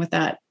I'm done with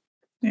that.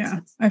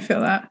 Yeah, I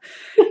feel that.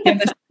 Yeah,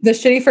 the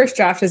shitty first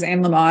draft is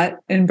Anne Lamott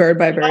in Bird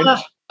by Bird.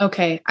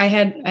 Okay. I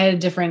had a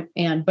different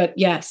Anne, but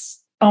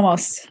yes.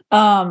 Almost.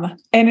 And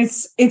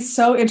it's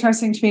so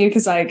interesting to me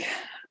because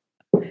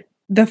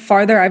the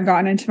farther I've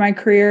gotten into my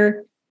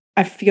career,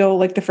 I feel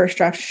like the first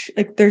draft,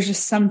 there's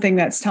just something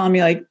that's telling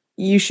me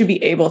you should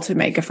be able to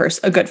make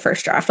a good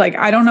first draft.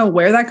 I don't know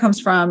where that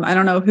comes from. I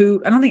don't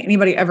think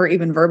anybody ever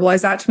even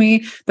verbalized that to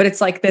me, but it's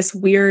this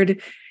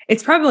weird,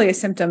 it's probably a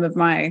symptom of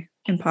my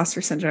imposter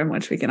syndrome,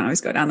 which we can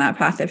always go down that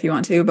path if you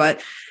want to, but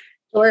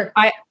sure.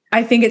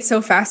 I think it's so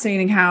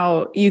fascinating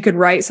how you could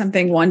write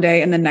something one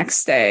day and the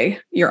next day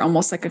you're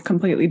almost a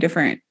completely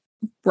different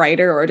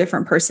writer or a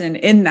different person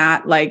in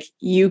that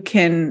you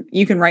can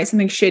write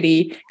something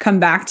shitty,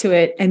 come back to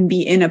it and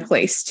be in a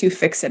place to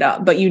fix it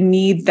up. But you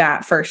need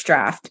that first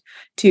draft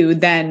to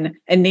then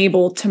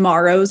enable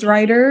tomorrow's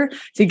writer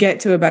to get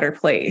to a better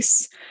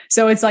place.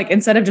 So it's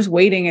instead of just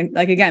waiting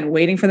and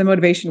waiting for the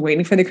motivation,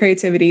 waiting for the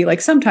creativity,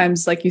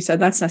 sometimes, like you said,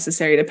 that's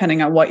necessary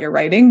depending on what you're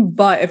writing.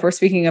 But if we're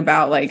speaking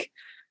about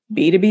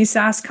B2B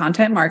SaaS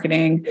content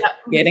marketing,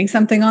 getting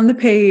something on the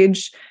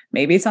page,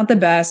 maybe it's not the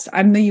best.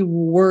 I'm the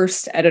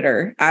worst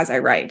editor as I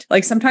write.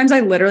 Sometimes I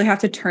literally have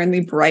to turn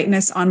the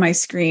brightness on my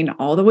screen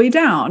all the way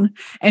down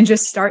and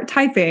just start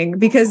typing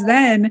because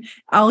then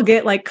I'll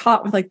get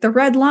caught with the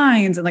red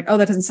lines and oh,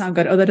 that doesn't sound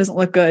good. Oh, that doesn't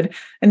look good.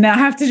 And then I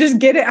have to just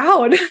get it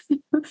out.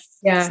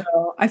 Yeah.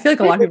 So I feel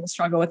a lot of people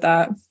struggle with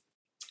that.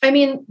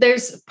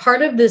 There's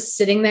part of this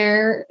sitting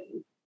there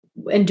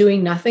and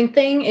doing nothing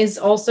thing is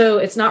also,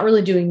 it's not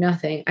really doing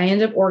nothing. I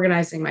end up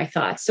organizing my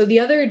thoughts. So the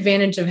other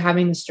advantage of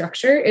having the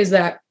structure is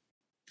that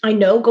I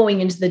know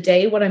going into the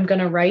day what I'm going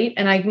to write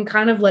and I can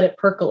kind of let it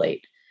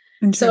percolate.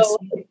 So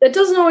that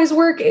doesn't always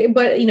work,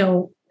 but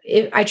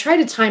I try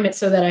to time it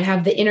so that I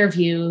have the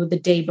interview the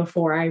day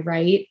before I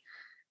write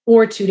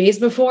or 2 days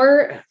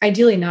before,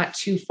 ideally not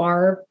too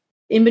far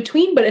in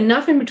between, but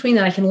enough in between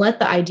that I can let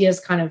the ideas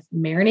kind of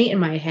marinate in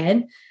my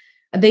head.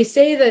 they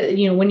say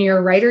that, when you're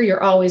a writer,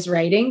 you're always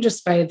writing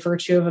just by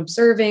virtue of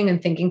observing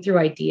and thinking through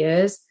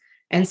ideas.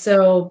 And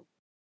so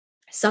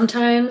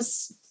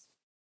sometimes,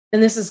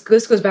 and this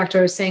goes back to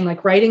what I was saying,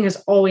 like writing has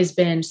always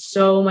been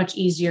so much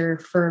easier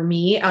for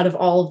me out of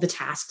all of the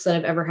tasks that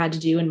I've ever had to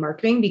do in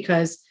marketing,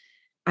 because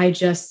I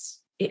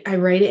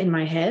write it in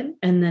my head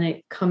and then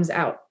it comes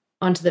out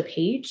onto the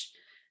page.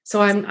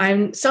 So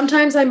I'm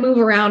sometimes I move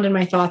around and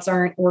my thoughts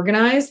aren't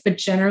organized, but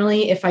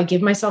generally if I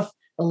give myself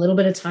a little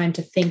bit of time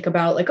to think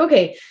about like,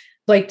 okay,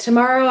 like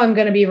tomorrow I'm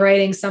going to be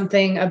writing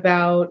something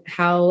about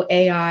how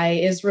AI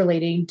is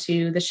relating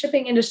to the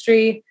shipping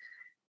industry.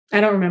 I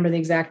don't remember the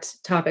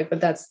exact topic,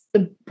 but that's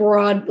the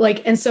broad,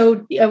 like, and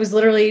so I was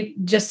literally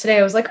just today,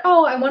 I was like,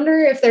 oh, I wonder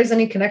if there's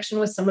any connection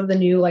with some of the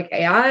new like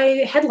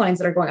AI headlines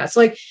that are going on. So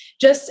like,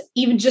 just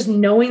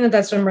knowing that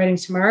that's what I'm writing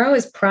tomorrow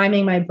is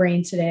priming my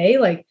brain today.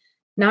 Like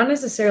not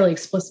necessarily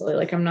explicitly,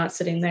 like I'm not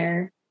sitting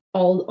there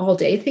all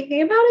day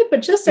thinking about it,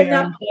 but just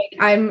enough.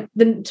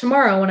 Like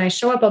tomorrow when I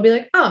show up, I'll be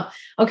like, oh,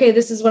 okay,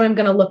 this is what I'm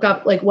going to look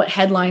up, like what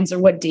headlines or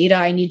what data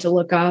I need to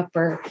look up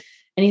or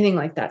anything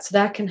like that. So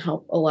that can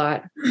help a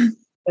lot.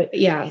 But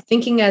yeah,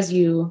 thinking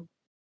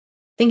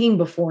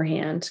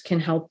beforehand can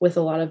help with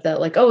a lot of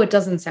that. Like, oh, it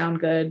doesn't sound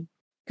good.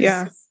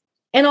 Yeah.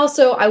 And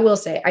also I will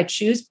say I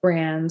choose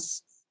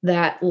brands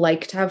that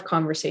like to have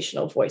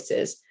conversational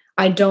voices.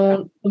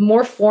 The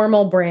more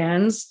formal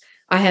brands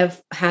I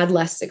have had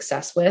less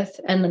success with,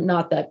 and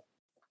not that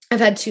I've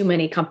had too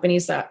many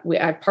companies that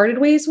I've parted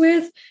ways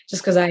with,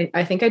 just because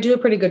I think I do a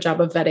pretty good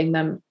job of vetting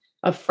them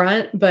up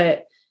front,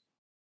 but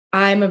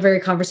I'm a very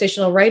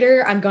conversational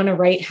writer. I'm going to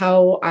write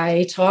how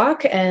I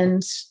talk,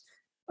 and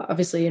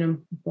obviously in a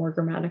more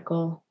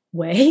grammatical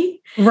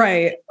way.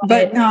 Right.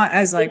 But not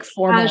as like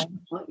formal.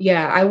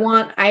 Yeah.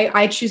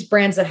 I choose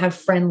brands that have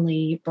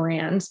friendly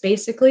brands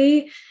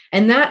basically.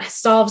 And that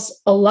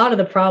solves a lot of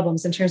the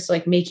problems in terms of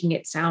like making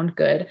it sound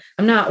good.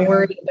 I'm not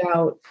worried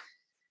about,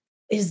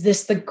 is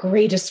this the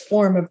greatest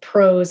form of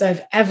prose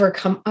I've ever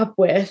come up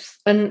with?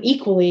 And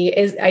equally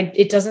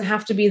it doesn't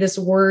have to be this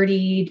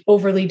wordy,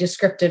 overly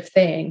descriptive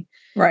thing.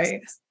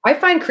 Right. I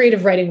find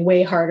creative writing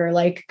way harder.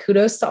 Like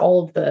kudos to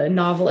all of the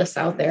novelists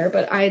out there,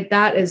 but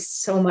that is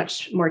so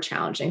much more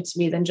challenging to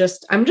me than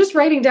I'm just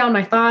writing down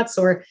my thoughts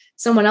or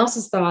someone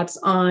else's thoughts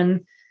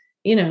on,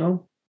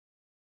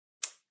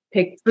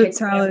 pick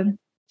salad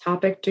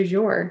topic du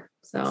jour.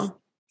 So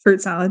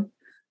fruit salad.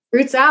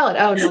 Fruit salad.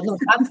 Oh no,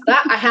 that's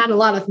that. I had a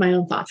lot of my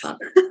own thoughts on,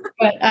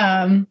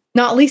 but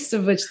not least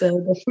of which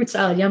the fruit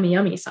salad yummy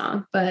yummy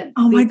song. But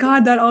oh my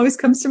God, that always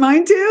comes to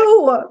mind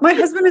too. My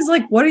husband is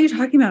like, "What are you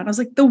talking about?" I was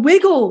like, "The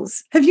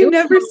Wiggles. Have you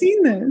never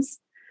seen this?"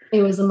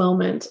 It was a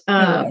moment.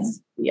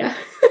 Yeah,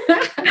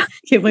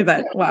 can't believe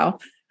that. Wow,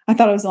 I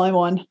thought I was the only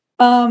one.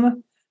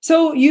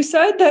 So you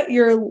said that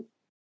your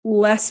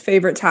less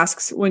favorite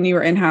tasks when you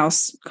were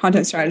in-house,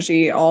 content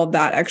strategy, all of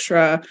that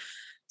extra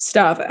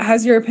stuff.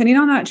 Has your opinion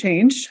on that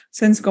changed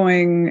since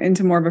going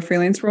into more of a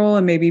freelance role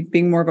and maybe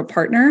being more of a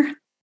partner?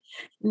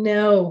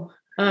 No.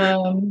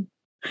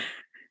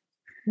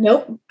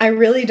 Nope. I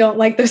really don't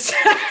like those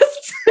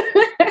tasks.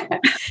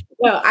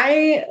 No,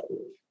 I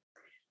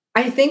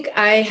think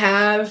I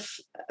have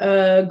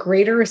a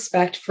greater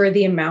respect for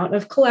the amount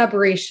of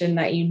collaboration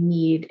that you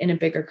need in a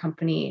bigger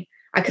company,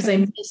 because I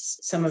miss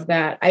some of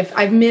that.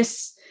 I've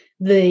missed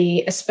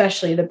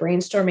especially the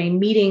brainstorming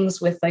meetings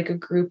with like a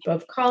group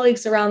of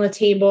colleagues around the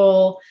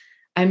table.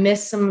 I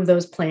miss some of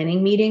those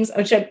planning meetings,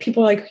 which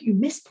people are like, you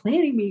miss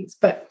planning meetings.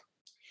 But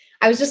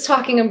I was just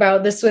talking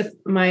about this with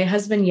my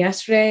husband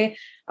yesterday.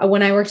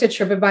 When I worked at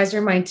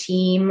TripAdvisor, my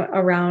team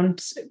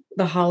around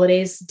the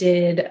holidays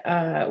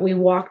we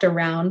walked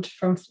around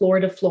from floor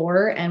to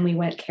floor and we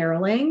went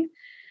caroling.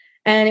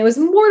 And it was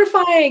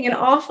mortifying and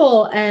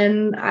awful.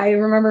 And I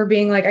remember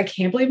being like, I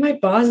can't believe my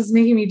boss is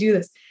making me do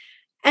this.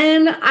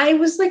 And I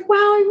was like,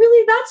 wow,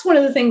 that's one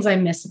of the things I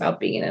miss about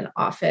being in an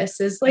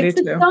office is like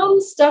the dumb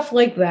stuff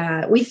like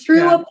that. We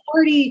threw a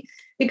party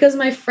because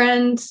my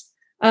friend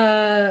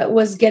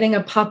was getting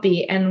a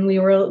puppy, and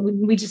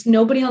we just,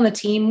 nobody on the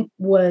team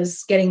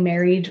was getting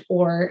married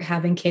or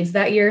having kids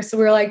that year. So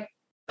we were like,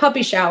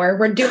 puppy shower,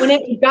 we're doing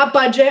it. We've got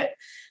budget.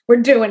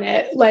 We're doing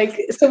it. Like,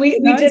 so we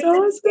did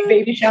a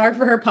baby shower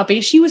for her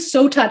puppy. She was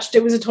so touched.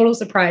 It was a total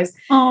surprise.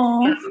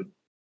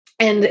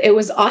 And it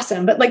was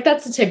awesome. But like,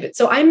 that's the tidbit.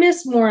 So I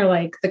miss more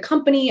like the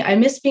company. I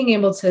miss being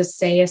able to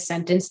say a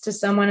sentence to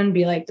someone and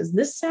be like, does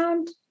this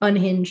sound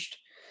unhinged?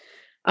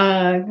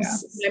 My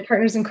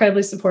partner's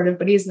incredibly supportive,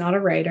 but he's not a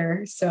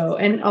writer. So,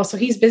 and also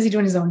he's busy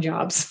doing his own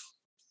jobs.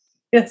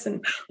 He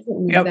doesn't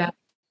need that.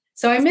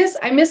 So I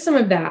miss some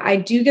of that. I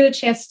do get a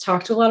chance to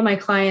talk to a lot of my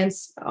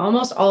clients.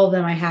 Almost all of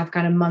them I have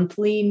kind of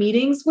monthly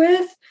meetings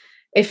with,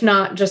 if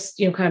not just,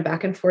 kind of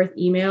back and forth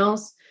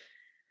emails.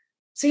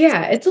 So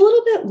yeah, it's a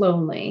little bit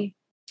lonely.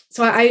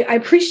 So I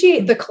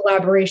appreciate the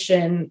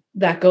collaboration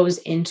that goes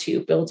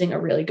into building a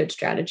really good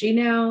strategy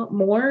now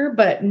more,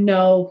 but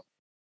no,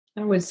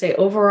 I would say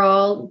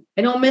overall,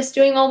 I don't miss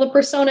doing all the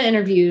persona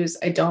interviews.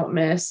 I don't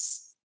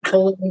miss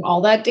pulling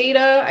all that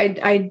data.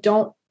 I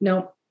don't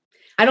know.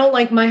 I don't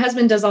like, my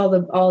husband does all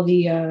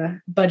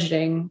the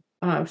budgeting,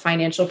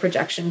 financial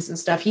projections and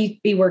stuff.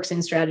 He works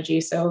in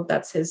strategy. So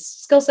that's his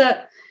skill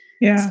set.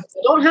 Yeah. So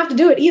I don't have to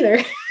do it either.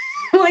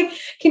 I'm like,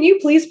 can you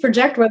please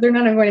project whether or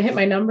not I'm going to hit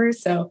my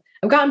numbers? So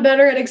I've gotten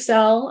better at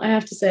Excel, I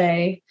have to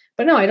say,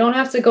 but no, I don't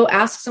have to go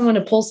ask someone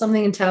to pull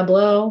something in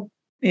Tableau.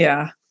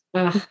 Yeah.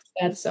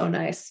 That's so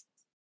nice.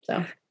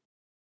 So,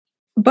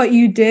 but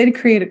you did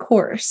create a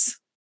course.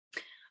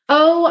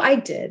 Oh, I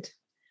did.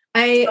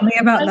 Tell me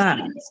about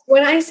that.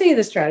 When I say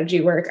the strategy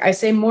work, I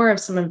say more of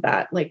some of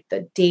that, like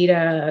the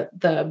data,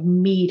 the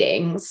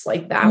meetings,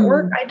 like that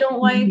work I don't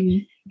like.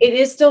 It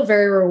is still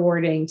very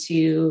rewarding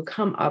to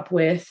come up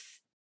with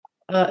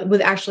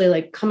actually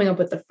like coming up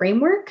with the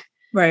framework.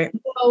 Right.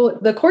 So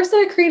the course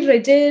that I created, I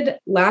did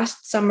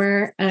last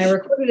summer, and I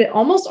recorded it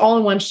almost all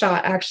in one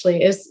shot.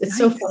 Actually, it's nice.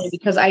 So funny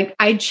because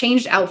I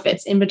changed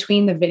outfits in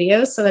between the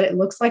videos so that it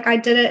looks like I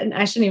did it. And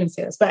I shouldn't even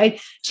say this, but I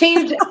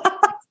changed.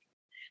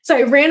 So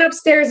I ran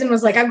upstairs and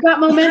was like, I've got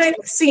momentum.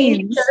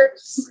 I'm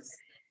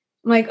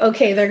like,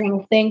 okay, they're going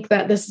to think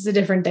that this is a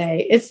different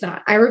day. It's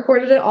not. I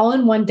recorded it all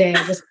in one day.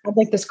 I just had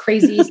like this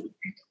crazy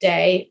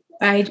day.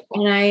 I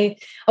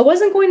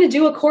wasn't going to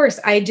do a course.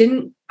 A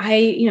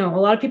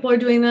lot of people are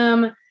doing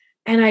them,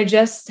 and I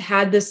just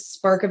had this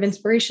spark of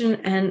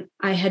inspiration, and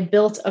I had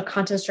built a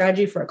content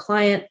strategy for a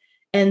client,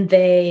 and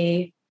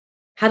they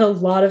had a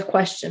lot of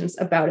questions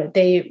about it.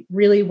 They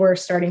really were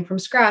starting from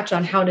scratch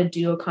on how to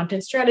do a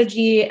content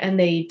strategy, and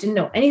they didn't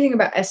know anything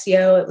about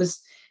SEO.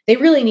 They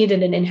really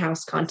needed an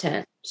in-house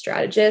content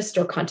strategist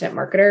or content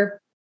marketer.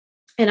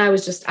 And I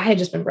had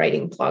just been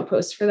writing blog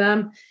posts for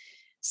them.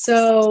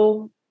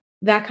 So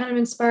that kind of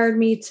inspired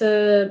me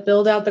to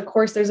build out the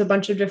course. There's a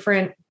bunch of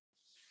different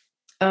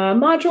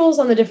modules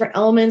on the different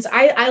elements.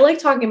 I like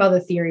talking about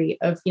the theory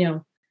of,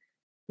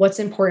 what's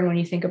important when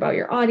you think about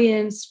your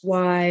audience.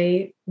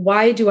 Why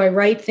do I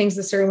write things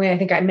a certain way? I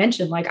think I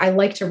mentioned, like, I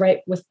like to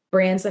write with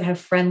brands that have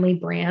friendly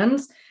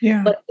brands.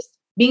 Yeah. But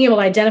being able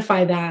to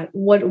identify that,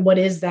 what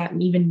does that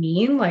even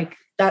mean? Like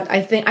that,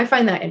 I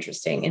find that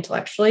interesting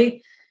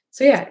intellectually.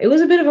 So yeah, it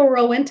was a bit of a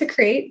whirlwind to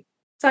create.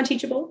 It's not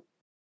teachable.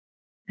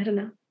 I don't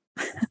know.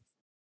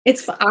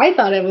 I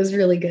thought it was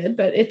really good,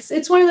 but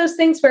it's one of those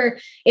things where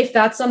if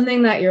that's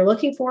something that you're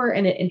looking for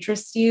and it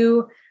interests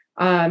you,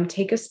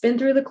 take a spin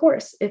through the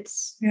course.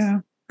 Yeah.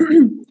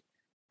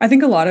 I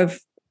think a lot of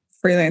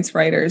freelance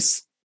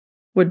writers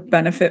would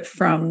benefit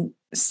from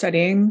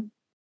studying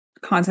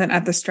content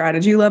at the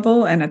strategy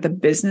level and at the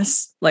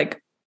business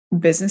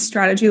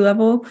strategy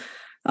level.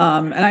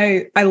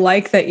 And I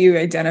like that you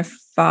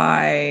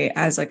identify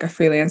as like a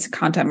freelance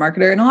content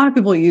marketer. And a lot of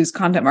people use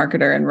content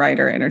marketer and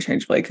writer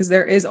interchangeably because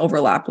there is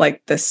overlap,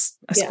 like this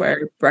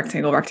square,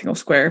 rectangle,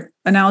 square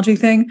analogy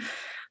thing.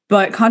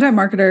 But content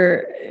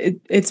marketer,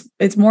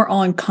 it's more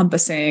all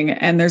encompassing,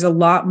 and there's a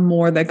lot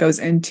more that goes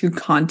into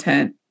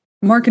content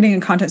marketing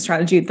and content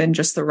strategy than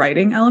just the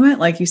writing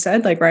element. Like you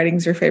said, like writing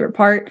is your favorite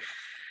part,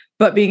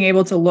 but being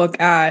able to look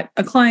at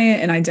a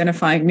client and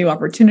identifying new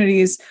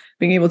opportunities,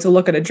 being able to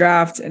look at a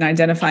draft and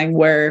identifying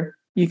where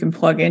you can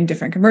plug in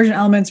different conversion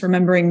elements,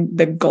 remembering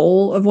the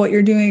goal of what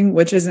you're doing,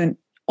 which isn't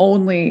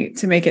only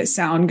to make it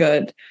sound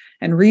good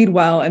and read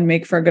well and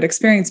make for a good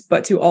experience,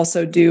 but to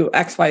also do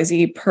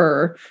XYZ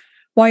per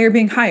while you're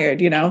being hired,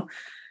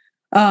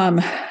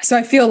 So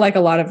I feel like a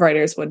lot of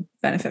writers would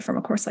benefit from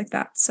a course like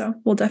that. So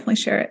we'll definitely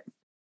share it.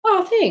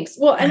 Oh, thanks.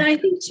 Well, and I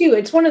think too,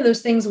 it's one of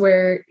those things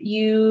where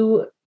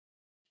you,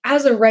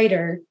 as a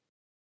writer,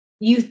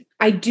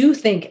 I do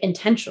think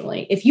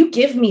intentionally. If you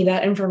give me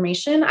that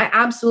information, I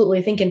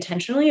absolutely think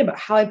intentionally about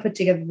how I put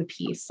together the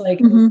piece. Like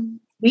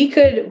we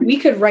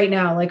could right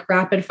now, like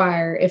rapid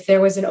fire, if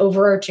there was an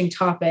overarching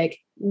topic,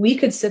 we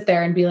could sit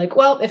there and be like,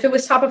 well, if it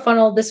was top of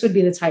funnel, this would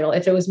be the title.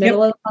 If it was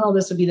middle of funnel,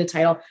 this would be the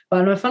title.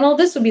 Bottom of funnel,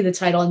 this would be the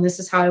title. And this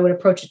is how I would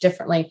approach it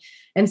differently.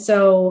 And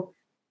so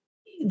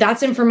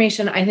that's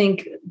information. I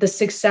think the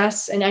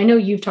success, and I know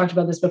you've talked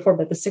about this before,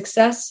 but the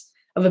success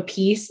of a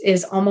piece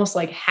is almost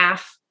like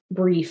half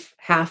brief,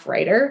 half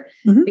writer.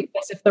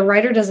 Because if the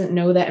writer doesn't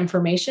know that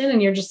information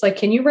and you're just like,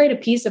 can you write a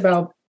piece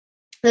about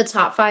the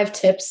top 5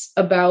 tips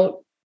about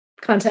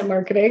content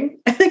marketing?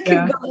 And it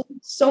can go in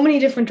so many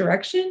different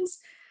directions.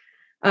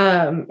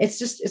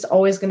 It's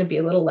always going to be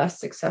a little less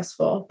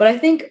successful. But I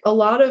think a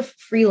lot of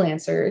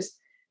freelancers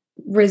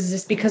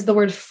resist because the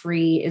word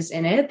free is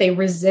in it. They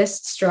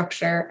resist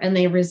structure and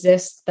they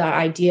resist the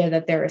idea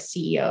that they're a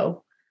CEO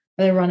or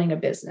they're running a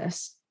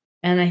business.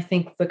 And I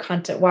think the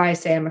content, why I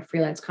say I'm a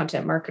freelance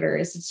content marketer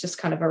is it's just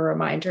kind of a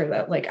reminder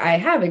that like, I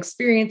have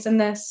experience in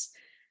this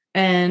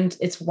and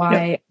it's why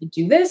I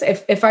do this.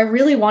 If I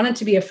really wanted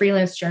to be a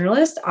freelance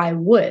journalist, I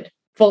would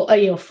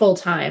full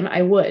time.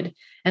 I would.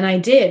 And I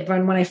did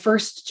when I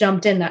first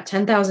jumped in that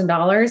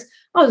 $10,000,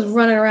 I was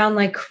running around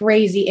like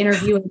crazy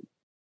interviewing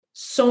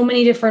so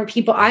many different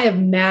people. I have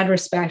mad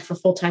respect for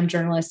full-time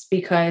journalists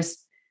because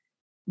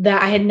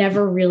that I had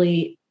never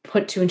really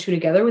put 2 and 2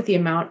 together with the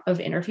amount of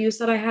interviews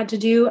that I had to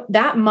do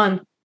that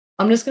month.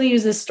 I'm just going to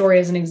use this story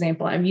as an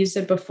example. I've used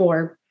it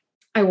before.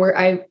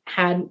 I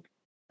had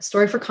a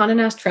story for Condé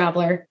Nast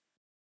Traveler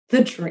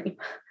the dream.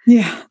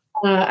 Yeah.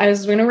 I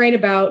was going to write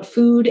about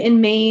food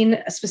in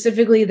Maine,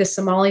 specifically the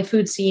Somali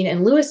food scene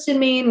in Lewiston,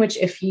 Maine, which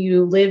if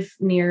you live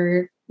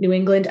near New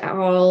England at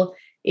all,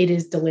 it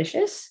is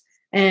delicious.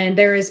 And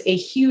there is a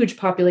huge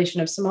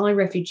population of Somali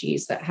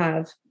refugees that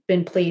have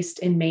been placed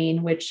in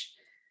Maine, which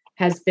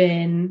has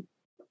been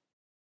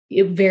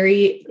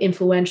very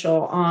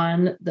influential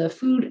on the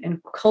food and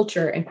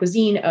culture and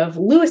cuisine of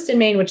Lewiston,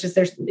 Maine, which is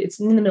it's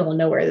in the middle of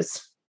nowhere.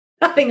 There's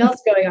nothing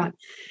else going on.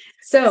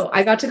 So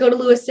I got to go to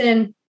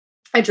Lewiston.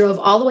 I drove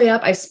all the way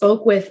up. I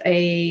spoke with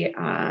a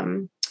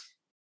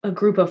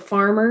group of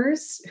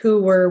farmers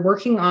who were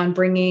working on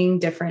bringing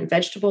different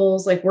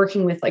vegetables, like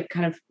working with like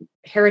kind of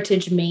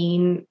heritage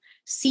Maine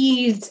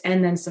seeds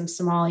and then some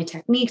Somali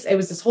techniques. It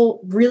was this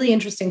whole really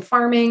interesting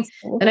farming.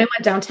 Then I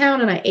went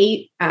downtown and I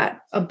ate at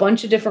a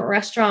bunch of different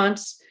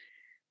restaurants.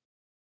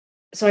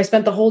 So I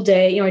spent the whole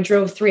day, I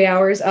drove 3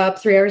 hours up,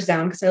 3 hours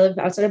down because I live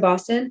outside of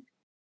Boston.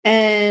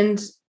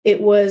 And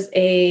it was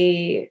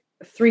a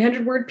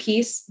 300-word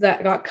piece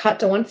that got cut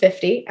to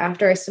 150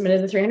 after I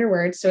submitted the 300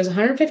 words. So it was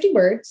 150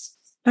 words.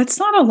 That's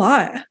not a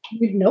lot.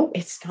 No,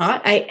 it's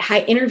not.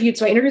 I interviewed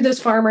those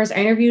farmers. I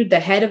interviewed the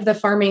head of the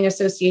farming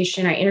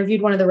association. I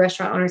interviewed one of the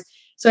restaurant owners.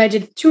 So I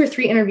did 2 or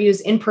 3 interviews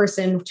in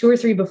person, 2 or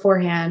 3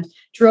 beforehand,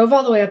 drove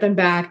all the way up and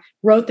back,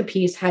 wrote the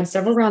piece, had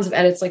several rounds of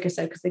edits, like I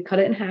said, because they cut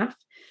it in half,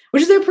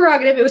 which is their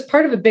prerogative. It was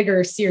part of a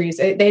bigger series.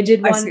 They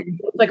did one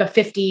like a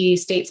 50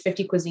 states,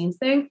 50 cuisines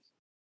thing.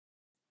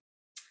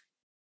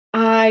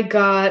 I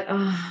got,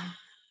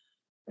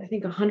 I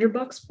think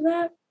 $100 for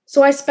that.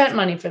 So I spent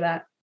money for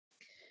that.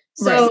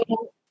 So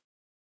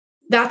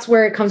that's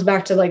where it comes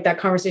back to like that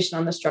conversation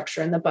on the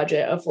structure and the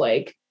budget of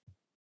like,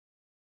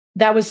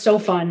 that was so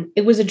fun.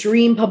 It was a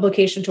dream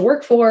publication to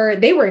work for.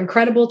 They were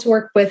incredible to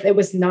work with. It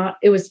was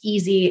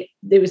easy.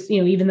 It was,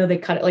 even though they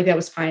cut it, like that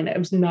was fine. I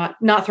was not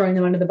throwing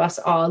them under the bus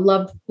at all. I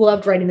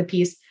loved writing the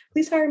piece.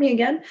 Please hire me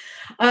again.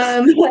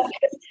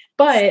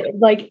 But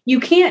like, you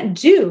can't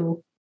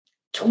do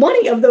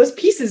 20 of those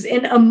pieces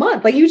in a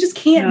month. Like you just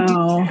can't do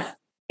that.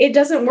 It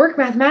doesn't work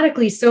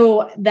mathematically.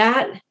 So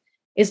that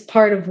is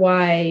part of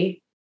why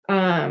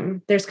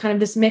there's kind of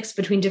this mix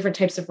between different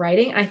types of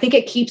writing. I think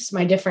it keeps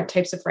my different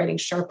types of writing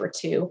sharper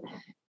too,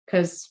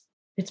 because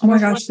it's more. Oh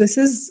my gosh, this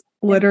is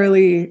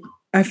literally,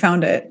 I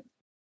found it.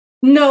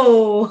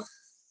 No,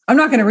 I'm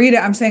not going to read it.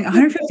 I'm saying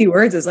 150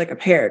 words is like a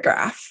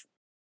paragraph.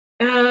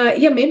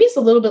 Yeah, maybe it's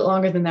a little bit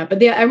longer than that,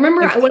 but yeah, I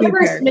remember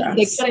whenever I submitted,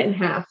 they cut it in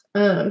half.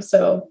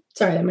 So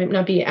sorry, that might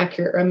not be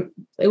accurate.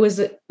 It was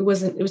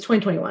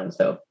 2021.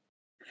 So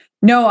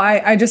no,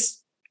 I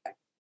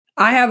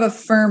have a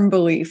firm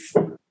belief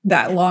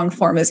that long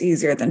form is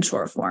easier than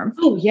short form.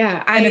 Oh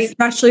yeah. And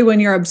especially when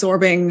you're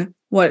absorbing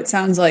what it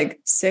sounds like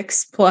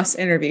 6+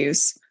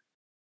 interviews.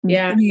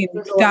 Yeah. I mean,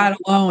 that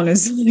alone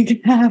is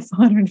like half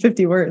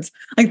 150 words.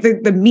 Like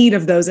the meat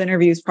of those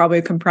interviews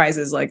probably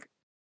comprises like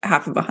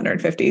half of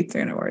 150,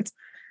 300 words.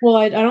 Well,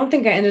 I don't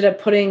think I ended up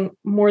putting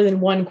more than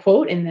one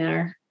quote in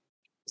there.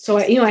 So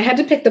I had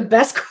to pick the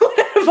best quote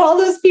out of all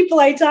those people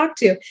I talked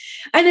to.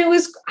 And it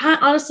was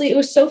honestly, it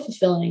was so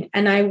fulfilling.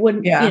 And I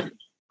wouldn't,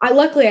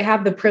 luckily I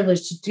have the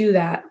privilege to do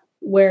that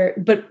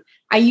but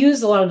I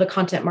use a lot of the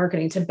content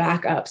marketing to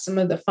back up some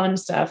of the fun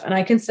stuff. And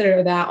I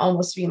consider that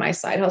almost to be my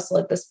side hustle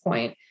at this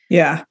point.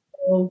 Yeah.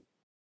 So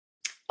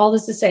all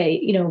this to say,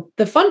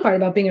 the fun part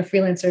about being a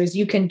freelancer is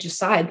you can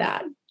decide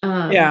that.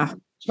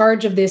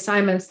 Charge of the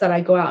assignments that I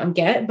go out and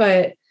get.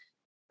 But,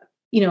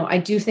 I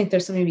do think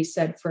there's something to be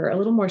said for a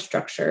little more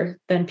structure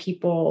than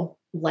people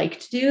like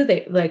to do.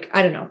 They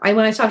I don't know. When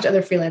I talk to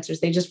other freelancers,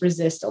 they just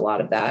resist a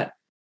lot of that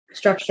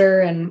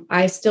structure. And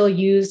I still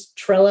use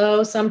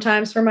Trello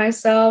sometimes for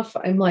myself.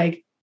 I'm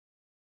like,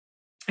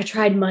 I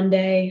tried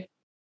Monday.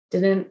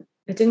 It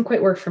didn't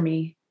quite work for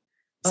me.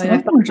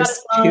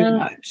 Just too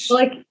much.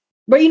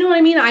 But you know what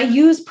I mean? I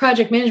use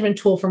project management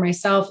tool for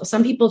myself.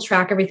 Some people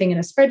track everything in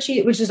a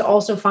spreadsheet, which is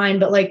also fine.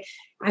 But like,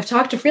 I've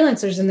talked to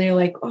freelancers and they're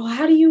like, oh,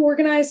 how do you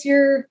organize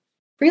your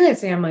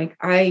freelancing? I'm like,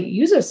 I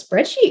use a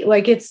spreadsheet.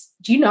 Like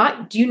do you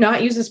not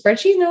use a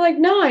spreadsheet? And they're like,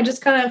 no, I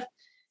just kind of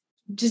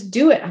just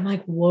do it. I'm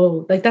like,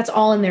 whoa, like that's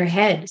all in their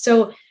head.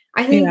 So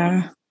I think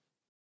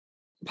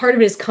part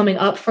of it is coming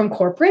up from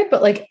corporate,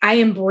 but like I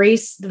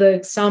embrace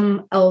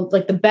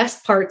the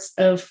best parts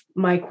of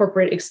my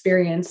corporate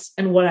experience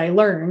and what I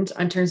learned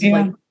in terms of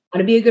like how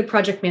to be a good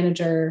project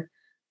manager,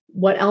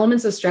 what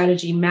elements of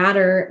strategy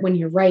matter when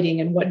you're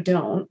writing and what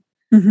don't.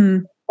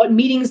 Mm-hmm. What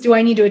meetings do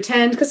I need to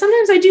attend? Because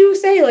sometimes I do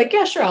say like,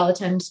 yeah, sure, I'll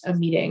attend a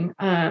meeting.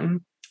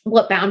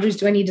 What boundaries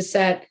do I need to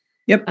set?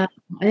 Yep. I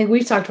think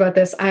we've talked about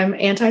this. I'm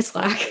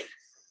anti-Slack.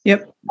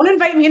 Yep. Don't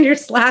invite me into your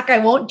Slack. I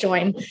won't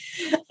join.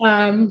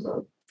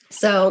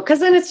 So, cause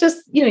then it's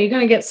just, you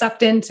kind of get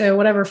sucked into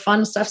whatever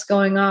fun stuff's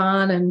going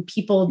on and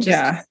people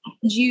just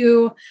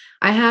you.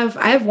 I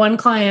have one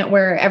client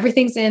where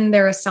everything's in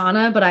their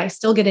Asana, but I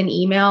still get an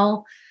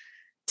email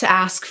to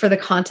ask for the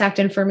contact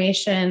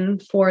information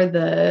for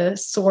the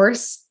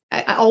source.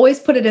 I always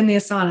put it in the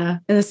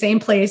Asana, in the same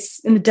place,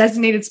 in the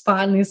designated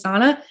spot in the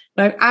Asana.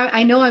 But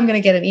I know I'm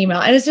going to get an email,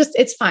 and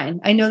it's fine.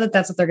 I know that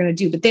that's what they're going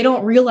to do, but they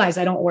don't realize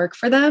I don't work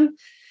for them.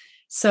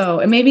 So,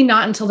 and maybe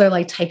not until they're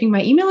like typing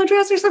my email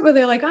address or something, where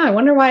they're like, I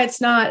wonder why it's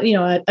not,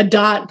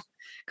 a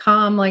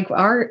 .com, like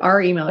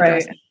our email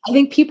address. Right. I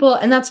think people,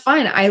 and that's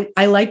fine.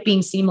 I like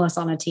being seamless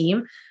on a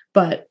team,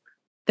 but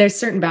there's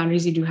certain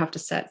boundaries you do have to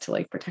set to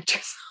like protect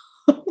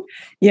yourself.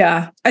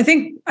 Yeah. I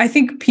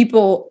think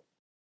people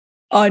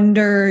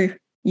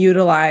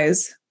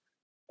underutilize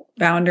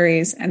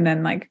boundaries and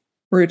then like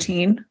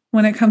routine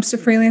when it comes to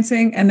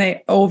freelancing, and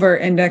they over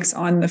index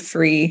on the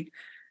free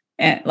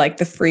and like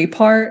the free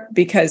part,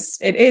 because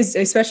it is,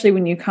 especially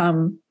when you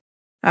come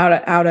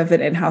out of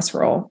an in-house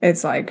role,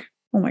 it's like,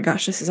 oh my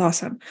gosh, this is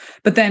awesome.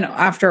 But then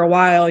after a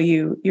while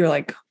you're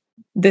like,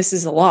 this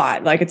is a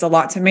lot, like it's a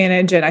lot to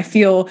manage. And I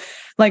feel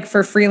like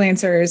for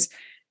freelancers,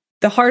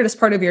 the hardest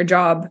part of your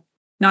job,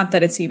 not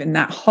that it's even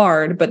that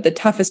hard, but the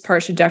toughest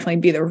part should definitely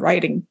be the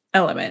writing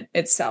element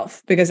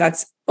itself, because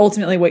that's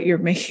ultimately what you're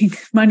making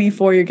money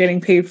for, you're getting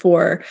paid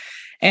for,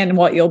 and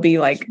what you'll be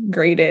like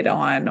graded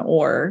on,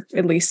 or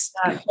at least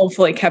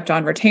hopefully kept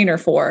on retainer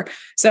for.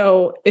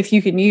 So if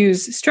you can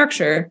use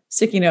structure,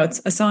 sticky notes,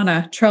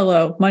 Asana,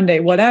 Trello, Monday,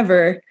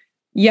 whatever,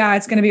 yeah,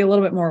 it's going to be a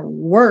little bit more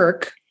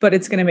work, but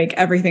it's going to make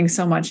everything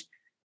so much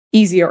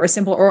easier or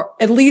simple, or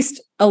at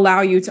least allow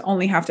you to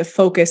only have to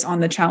focus on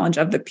the challenge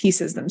of the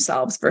pieces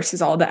themselves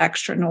versus all the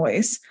extra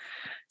noise.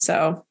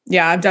 So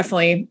yeah, I've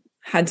definitely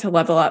had to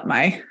level up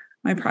my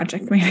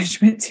project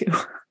management too.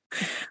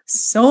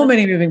 So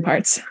many moving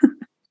parts.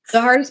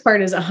 The hardest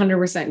part is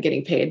 100%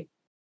 getting paid.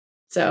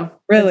 So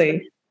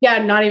really,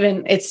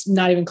 it's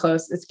not even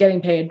close. It's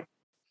getting paid.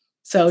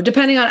 So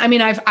depending on,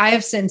 I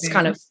have since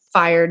kind of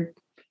fired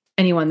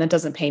anyone that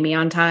doesn't pay me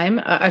on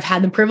time. I've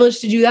had the privilege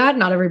to do that.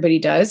 Not everybody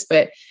does,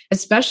 but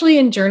especially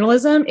in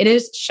journalism, it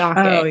is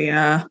shocking. Oh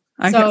yeah.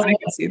 I can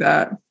see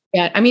that.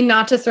 Yeah.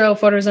 Not to throw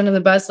photos under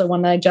the bus. The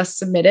one that I just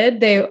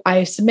submitted,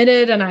 I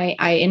submitted and I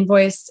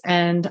invoiced,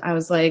 and I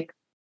was like,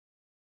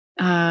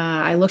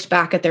 I looked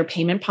back at their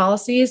payment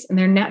policies and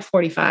they're net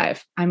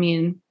 45.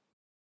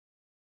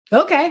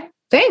 Okay,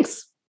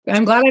 thanks.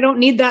 I'm glad I don't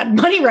need that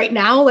money right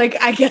now. Like,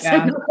 I guess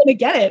I'm not going to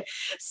get it.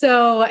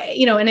 So,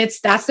 and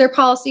that's their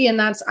policy,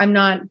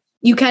 and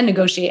you can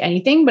negotiate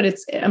anything, but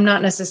it's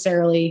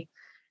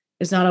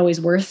not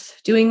always worth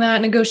doing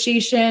that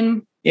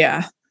negotiation.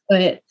 Yeah.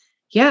 But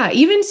yeah,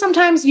 even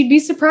sometimes you'd be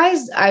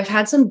surprised. I've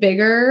had some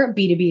bigger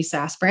B2B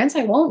SaaS brands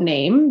I won't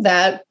name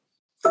that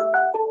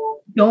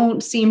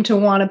don't seem to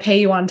want to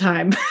pay you on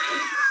time.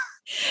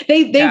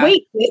 They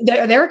wait.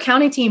 Their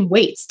accounting team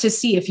waits to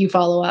see if you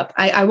follow up.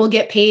 I will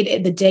get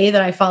paid the day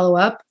that I follow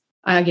up.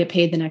 I get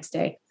paid the next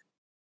day.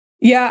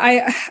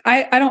 Yeah.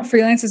 I don't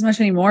freelance as much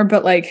anymore,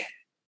 but like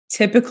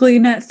typically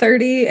net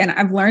 30, and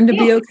I've learned to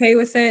be okay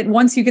with it.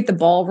 Once you get the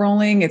ball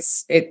rolling,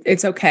 it's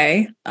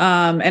okay.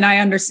 And I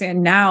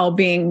understand now,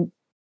 being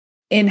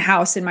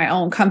in-house in my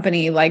own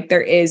company, like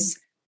there is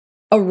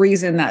a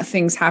reason that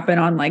things happen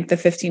on like the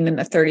 15 and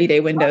the 30-day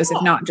windows,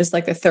 if not just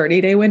like the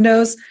 30-day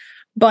windows.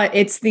 But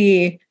it's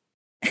the,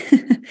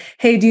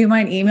 hey, do you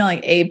mind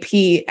emailing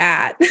AP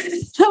at?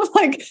 I'm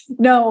like,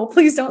 no,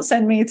 please don't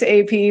send me to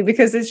AP,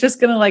 because it's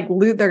just going to like,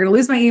 they're going to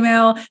lose my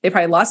email. They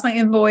probably lost my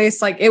invoice.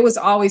 Like, it was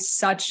always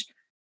such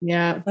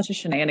a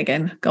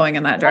shenanigan going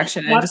in that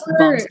direction. And it just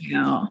bums me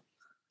out.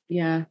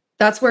 Yeah.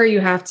 That's where you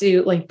have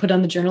to like put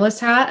on the journalist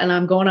hat, and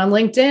I'm going on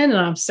LinkedIn and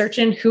I'm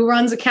searching who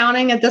runs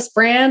accounting at this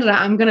brand, and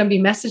I'm going to be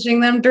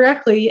messaging them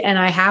directly, and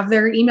I have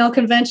their email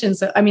convention.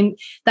 So,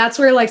 that's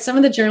where like some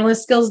of the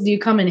journalist skills do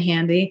come in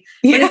handy.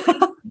 Yeah.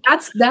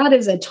 That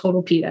is a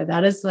total pita.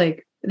 That is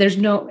like,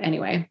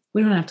 anyway,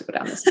 we don't have to go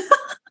down this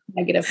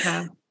negative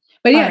path.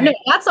 But yeah, no,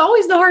 that's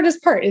always the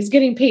hardest part, is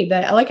getting paid.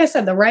 Like I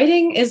said, the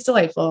writing is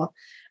delightful.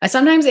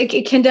 Sometimes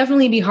it can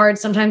definitely be hard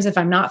sometimes if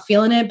I'm not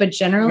feeling it, but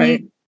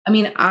generally,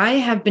 I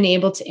have been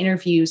able to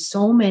interview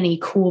so many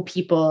cool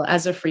people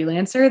as a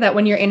freelancer that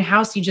when you're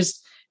in-house, you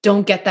just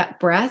don't get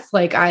that breath.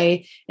 Like,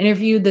 I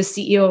interviewed the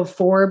CEO of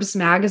Forbes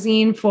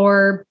magazine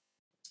for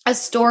a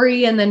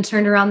story, and then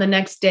turned around the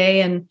next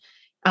day and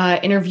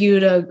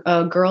interviewed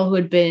a girl who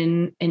had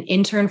been an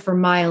intern for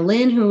Maya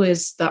Lin, who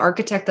is the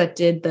architect that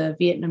did the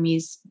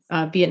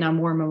Vietnam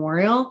War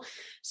Memorial.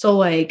 So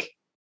like,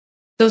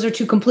 those are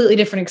two completely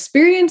different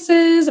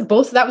experiences.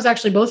 That was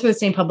actually both for the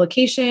same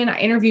publication. I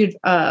interviewed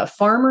a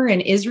farmer in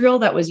Israel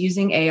that was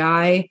using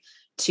AI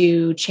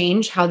to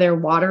change how they're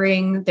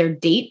watering their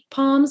date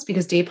palms,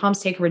 because date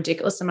palms take a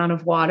ridiculous amount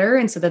of water.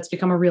 And so that's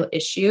become a real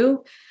issue.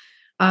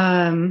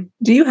 Do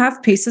you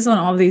have pieces on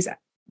all of these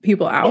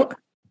people out?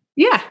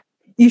 Yeah.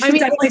 You should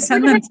definitely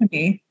send them to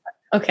me.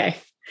 Okay.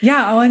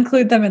 Yeah. I'll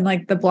include them in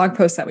like the blog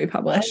post that we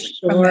publish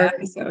from the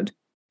episode.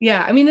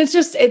 Yeah.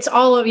 It's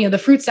all of, the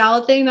fruit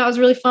salad thing. That was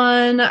really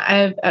fun.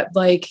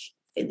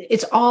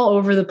 It's all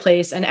over the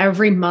place, and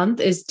every month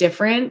is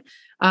different.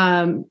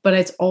 But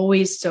it's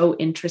always so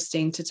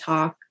interesting to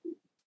talk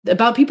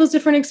about people's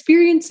different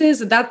experiences.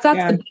 That's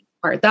the big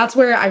part. That's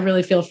where I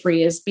really feel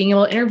free, is being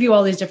able to interview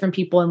all these different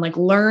people and like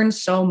learn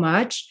so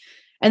much.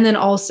 And then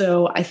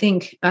also, I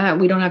think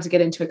we don't have to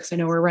get into it because I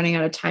know we're running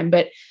out of time,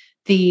 but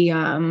the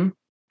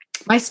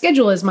my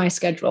schedule is my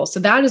schedule. So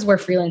that is where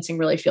freelancing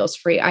really feels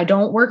free. I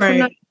don't work from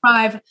 9 to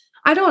 5.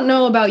 I don't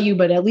know about you,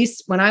 but at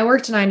least when I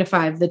worked 9 to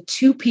 5, the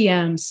 2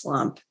 p.m.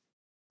 slump.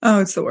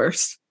 Oh, it's the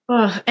worst.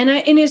 And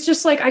it's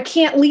just like, I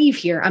can't leave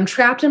here. I'm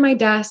trapped in my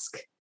desk.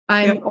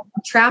 I'm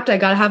trapped. I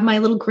got to have my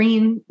little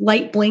green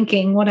light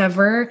blinking,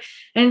 whatever.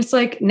 And it's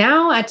like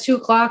now at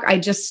 2:00, I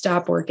just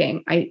stop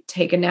working. I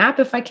take a nap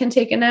if I can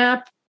take a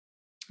nap.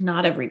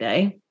 Not every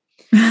day.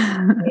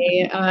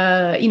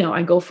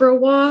 I go for a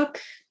walk.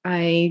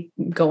 I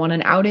go on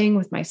an outing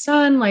with my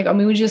son. Like, I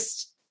mean, I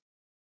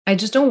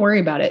just don't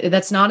worry about it.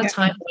 That's not a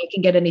time when I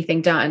can get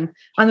anything done.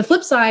 On the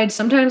flip side,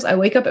 sometimes I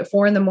wake up at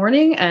 4 a.m.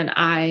 and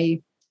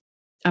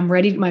I'm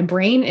ready. My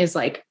brain is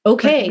like,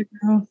 okay,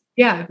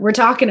 yeah, we're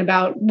talking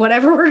about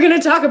whatever we're going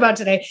to talk about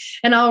today.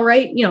 And I'll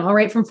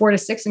write from 4 to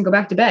 6 and go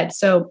back to bed.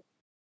 So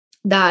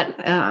that,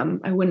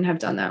 I wouldn't have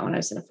done that when I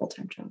was in a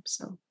full-time job.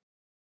 So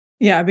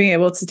yeah, being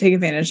able to take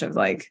advantage of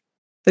like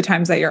the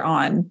times that you're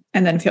on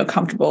and then feel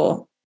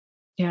comfortable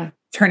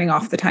turning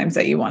off the times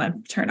that you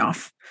want to turn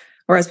off.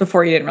 Whereas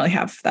before you didn't really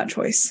have that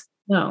choice.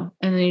 No.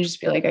 And then you just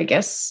be like, I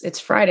guess it's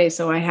Friday,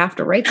 so I have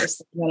to write this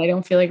that I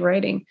don't feel like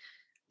writing,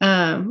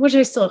 which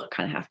I still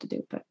kind of have to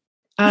do. But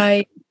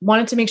I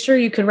wanted to make sure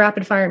you could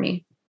rapid fire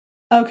me.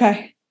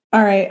 Okay.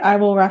 All right. I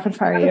will rapid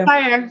fire you.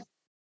 Fire.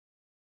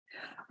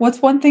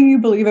 What's one thing you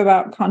believe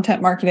about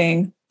content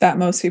marketing that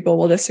most people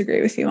will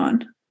disagree with you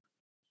on?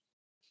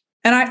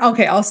 And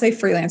I'll say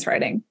freelance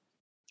writing.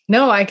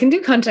 No, I can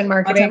do content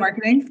marketing. Content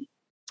marketing?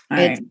 All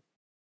right.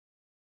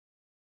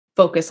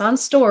 Focus on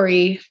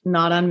story,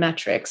 not on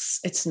metrics.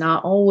 It's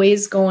not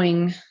always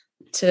going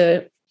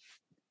to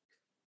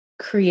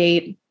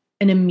create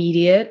an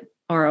immediate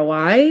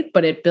ROI,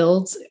 but it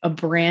builds a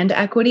brand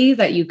equity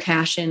that you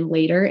cash in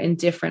later in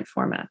different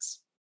formats.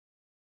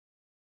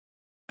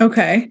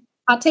 Okay.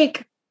 Hot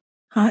take.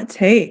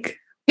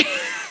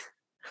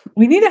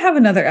 We need to have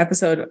another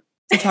episode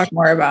to talk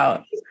more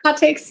about hot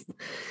takes.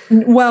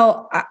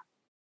 Well,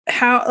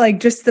 how, like,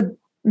 just the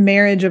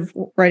marriage of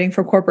writing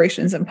for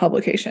corporations and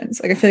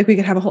publications. Like, I feel like we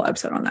could have a whole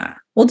episode on that.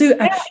 We'll do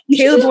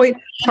Kayla Voigt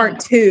part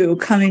 2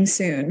 coming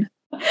soon.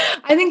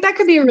 I think that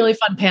could be a really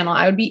fun panel.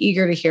 I would be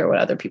eager to hear what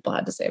other people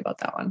had to say about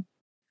that one.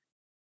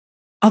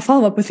 I'll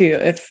follow up with you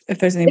if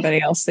there's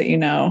anybody else that you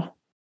know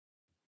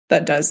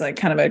that does like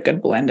kind of a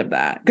good blend of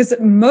that. Because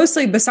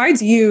mostly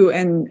besides you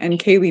and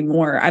Kaylee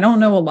Moore, I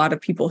don't know a lot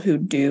of people who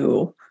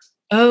do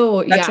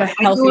such a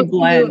healthy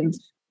blend.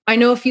 I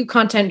know a few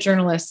content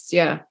journalists.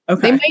 Yeah.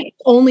 Okay. They might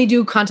only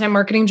do content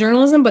marketing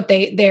journalism, but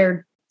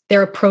they're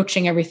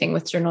approaching everything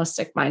with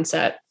journalistic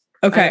mindset.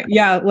 Okay.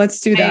 Yeah. Let's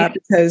do that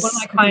because one of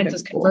my clients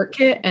is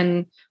ConvertKit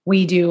and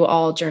we do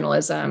all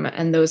journalism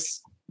and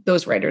those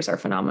writers are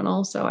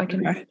phenomenal. So I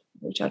can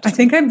reach out to I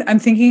think I'm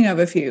thinking of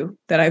a few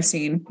that I've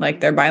seen like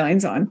their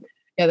bylines on.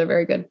 Yeah. They're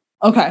very good.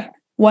 Okay.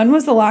 When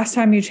was the last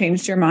time you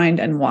changed your mind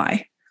and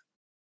why?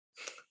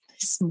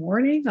 This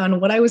morning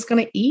on what I was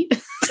going to eat.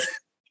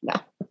 No,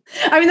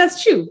 I mean,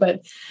 that's true,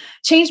 but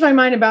changed my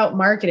mind about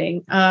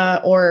marketing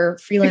or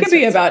freelance. It could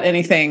be about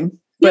anything,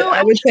 but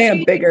I would say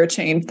a bigger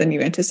change than you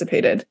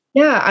anticipated.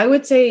 Yeah, I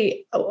would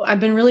say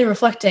I've been really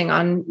reflecting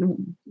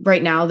on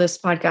right now. This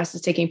podcast is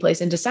taking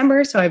place in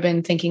December. So I've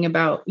been thinking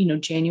about,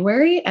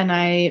 January, and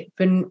I've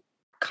been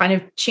kind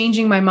of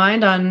changing my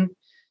mind on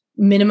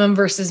minimum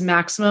versus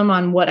maximum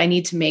on what I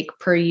need to make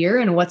per year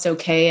and what's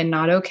okay and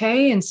not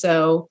okay. And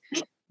so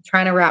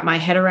trying to wrap my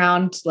head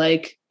around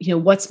like,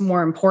 what's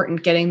more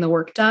important, getting the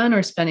work done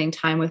or spending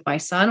time with my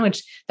son,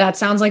 which that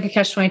sounds like a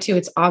catch-22.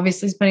 It's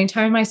obviously spending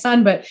time with my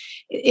son, but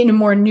in a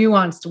more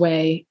nuanced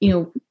way,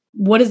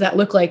 what does that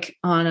look like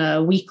on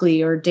a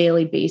weekly or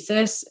daily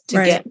basis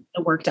to get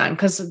the work done?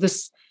 Because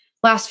this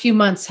last few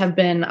months have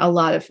been a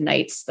lot of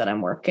nights that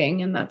I'm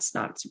working and that's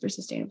not super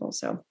sustainable.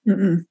 So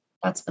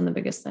that's been the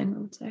biggest thing I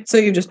would say. So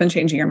you've just been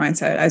changing your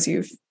mindset as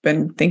you've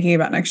been thinking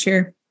about next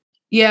year?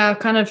 Yeah,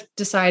 kind of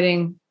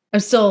deciding. I'm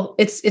still,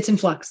 it's in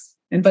flux,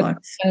 but kind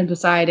of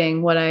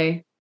deciding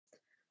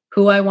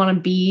who I want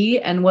to be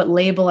and what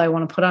label I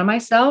want to put on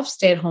myself.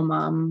 Stay-at-home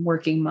mom,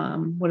 working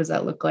mom. What does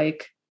that look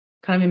like?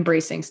 Kind of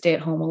embracing stay at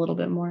home a little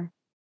bit more.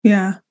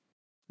 Yeah.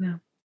 Yeah.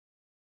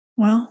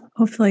 Well,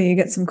 hopefully you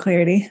get some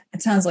clarity.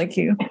 It sounds like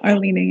you are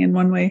leaning in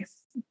one way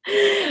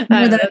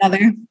more than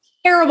another.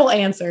 Terrible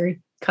answer.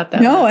 Cut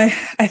that. No,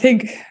 I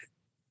think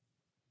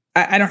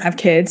I don't have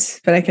kids,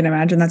 but I can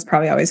imagine that's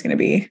probably always going to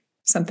be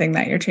something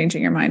that you're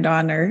changing your mind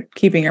on or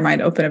keeping your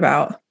mind open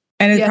about.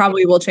 And it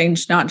probably will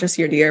change not just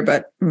year to year,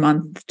 but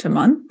month to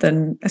month.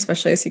 And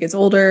especially as he gets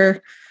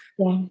older,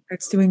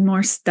 starts doing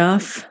more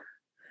stuff.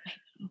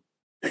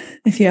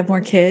 If you have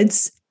more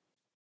kids.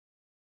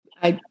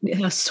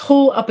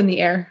 So up in the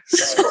air.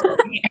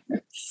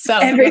 So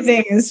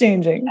everything is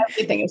changing.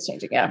 Everything is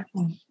changing. Yeah.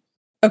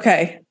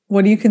 Okay.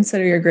 What do you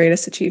consider your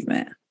greatest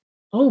achievement?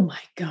 Oh my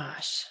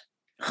gosh.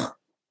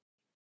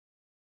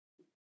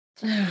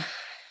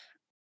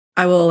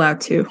 I will allow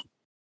 2.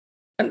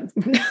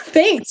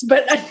 Thanks,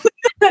 but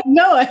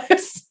No,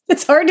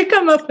 it's hard to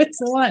come up with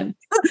one.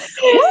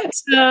 What?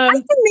 I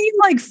can name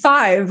like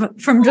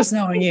 5 from just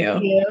knowing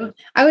you.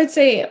 I would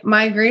say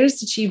my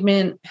greatest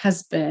achievement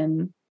has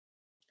been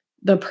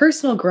the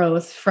personal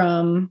growth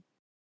from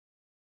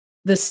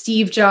the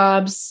Steve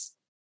Jobs.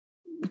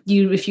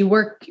 If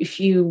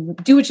you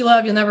do what you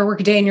love, you'll never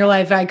work a day in your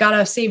life. I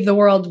gotta save the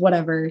world,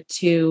 whatever.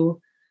 To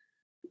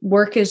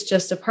work is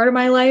just a part of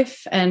my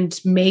life, and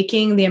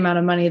making the amount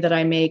of money that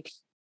I make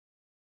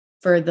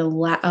for the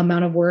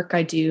amount of work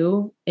I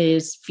do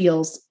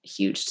feels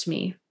huge to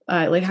me.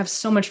 I have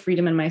so much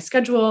freedom in my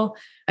schedule.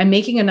 I'm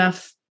making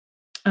enough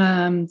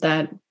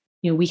that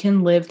we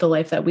can live the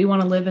life that we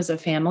want to live as a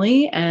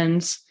family,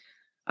 and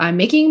I'm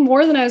making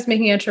more than I was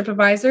making at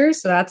TripAdvisor.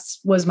 So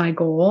was my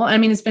goal. I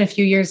mean, it's been a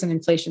few years and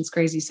inflation's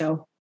crazy.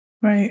 So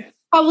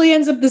probably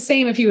ends up the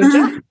same if you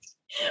adjust,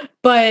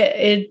 but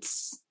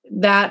it's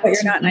that. But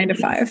you're not 9 to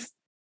 5.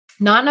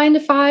 Not 9 to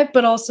 5,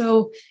 but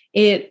also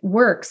it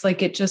works.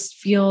 It just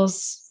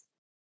feels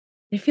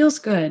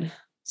good.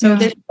 So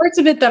there's parts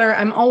of it that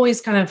I'm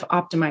always kind of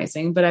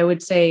optimizing, but I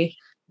would say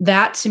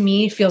that to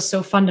me feels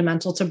so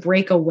fundamental to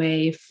break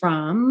away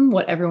from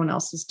what everyone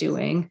else is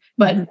doing,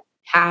 but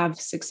have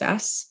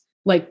success,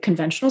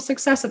 conventional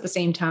success at the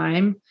same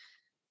time.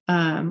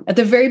 At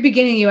the very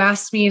beginning, you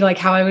asked me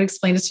how I would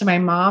explain it to my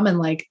mom.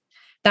 And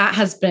that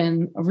has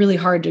been really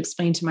hard to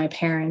explain to my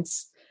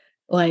parents.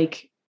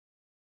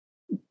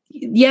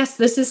 Yes,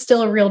 this is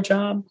still a real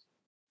job.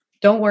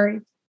 Don't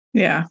worry.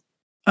 Yeah.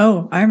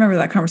 Oh, I remember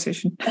that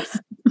conversation.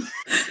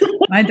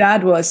 My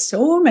dad was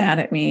so mad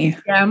at me.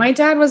 Yeah. My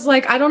dad was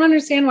like, I don't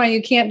understand why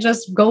you can't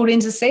just go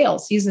into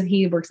sales.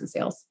 He works in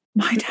sales.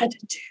 My dad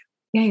did too.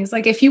 Yeah. He's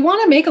like, if you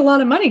want to make a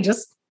lot of money,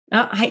 just,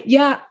 I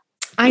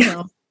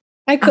know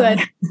I could.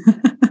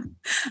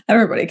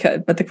 Everybody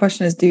could. But the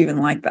question is, do you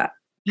even like that?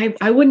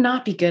 I would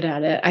not be good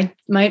at it.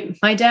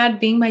 My dad,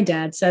 being my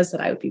dad, says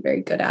that I would be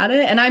very good at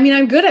it. And I mean,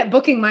 I'm good at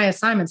booking my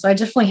assignments. So I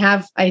definitely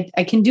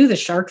I can do the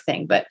shark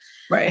thing, but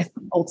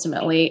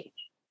ultimately,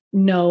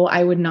 no,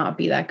 I would not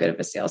be that good of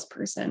a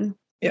salesperson.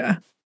 Yeah.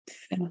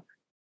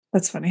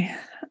 That's funny.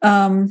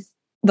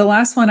 The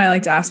last one I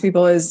like to ask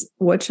people is,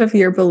 which of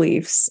your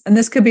beliefs, and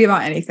this could be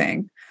about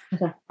anything,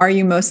 are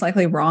you most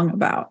likely wrong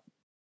about?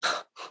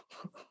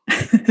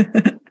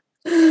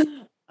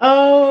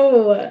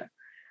 Oh,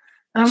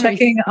 I'm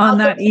checking on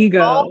that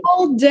ego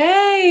all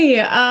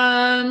day.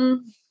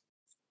 I'm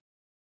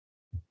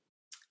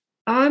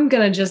going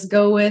to just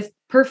go with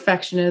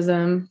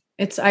perfectionism.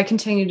 I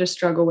continue to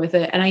struggle with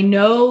it. And I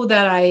know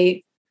that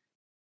I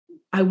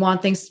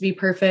want things to be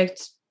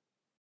perfect.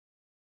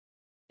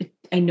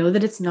 I know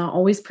that it's not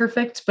always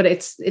perfect, but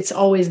it's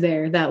always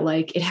there that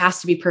it has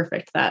to be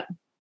perfect. That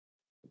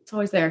it's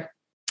always there.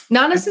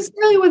 Not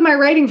necessarily with my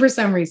writing for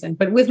some reason,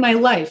 but with my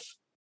life.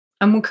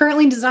 I'm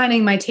currently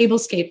designing my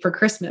tablescape for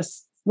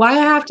Christmas. Why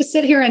I have to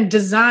sit here and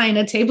design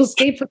a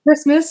tablescape for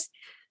Christmas,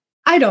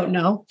 I don't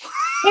know.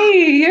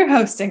 Hey, you're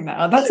hosting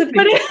though. That's a big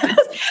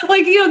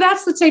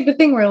that's the type of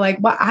thing where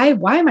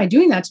why am I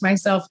doing that to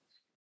myself?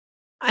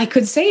 I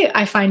could say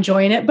I find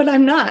joy in it, but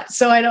I'm not.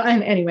 So I don't.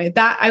 And anyway,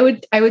 that I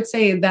would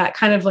say that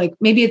kind of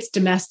maybe it's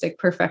domestic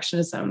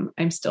perfectionism.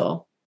 I'm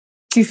still.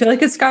 Do you feel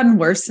like it's gotten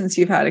worse since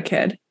you've had a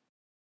kid?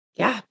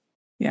 Yeah.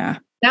 Yeah.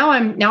 Now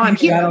I'm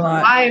here.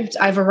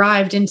 I've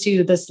arrived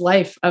into this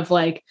life of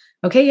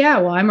okay, yeah,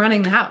 well, I'm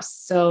running the house.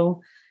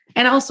 So,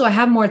 and also I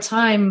have more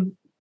time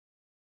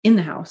in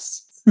the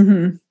house.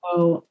 Mm-hmm.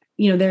 So,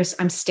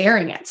 I'm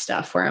staring at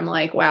stuff where I'm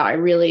like, wow, I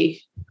do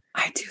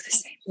the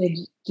same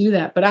thing. Do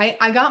that. But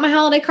I got my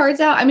holiday cards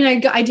out. I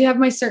mean, I do have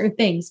my certain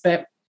things,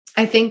 but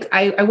I think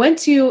I went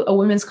to a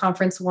women's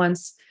conference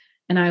once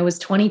and I was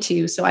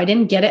 22. So I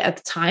didn't get it at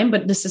the time,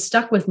 but this has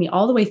stuck with me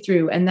all the way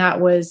through. And that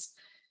was,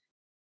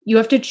 you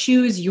have to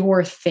choose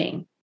your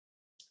thing.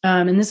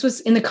 And this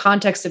was in the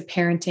context of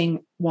parenting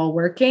while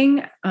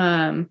working,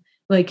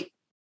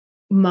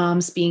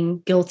 moms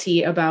being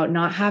guilty about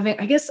not having,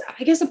 I guess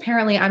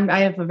apparently I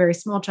have a very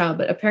small child,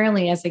 but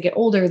apparently as they get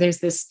older, there's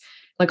this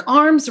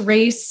arms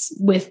race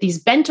with these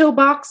bento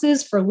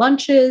boxes for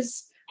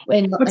lunches.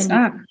 What's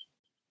that?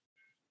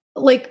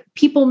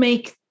 People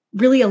make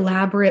really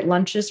elaborate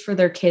lunches for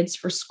their kids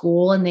for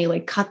school, and they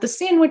cut the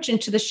sandwich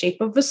into the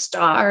shape of a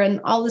star and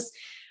all this.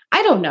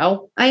 I don't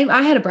know.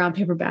 I had a brown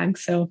paper bag,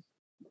 so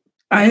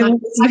I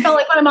felt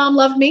like my mom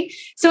loved me.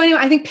 So anyway,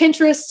 I think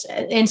Pinterest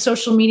and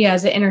social media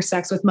as it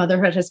intersects with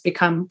motherhood has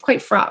become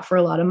quite fraught for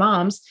a lot of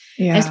moms.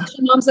 Yeah. And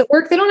especially moms at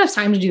work, they don't have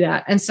time to do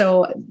that. And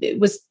so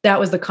that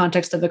was the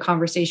context of the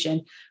conversation.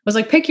 It was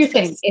pick your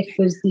thing. If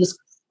there's these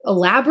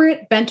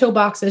elaborate bento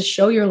boxes,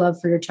 show your love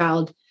for your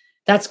child,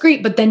 that's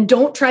great. But then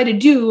don't try to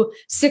do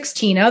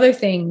 16 other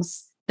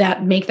things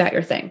that make that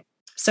your thing.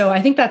 So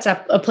I think that's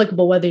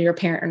applicable whether you're a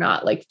parent or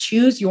not.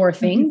 Choose your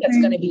thing that's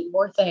going to be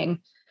your thing.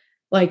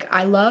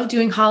 I love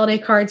doing holiday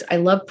cards. I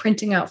love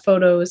printing out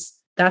photos.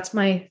 That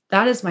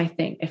is my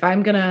thing. If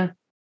I'm going to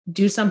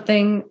do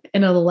something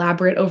in an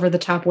elaborate over the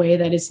top way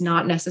that is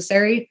not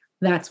necessary,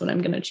 that's what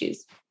I'm going to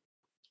choose.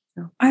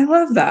 So. I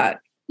love that.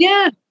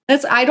 Yeah.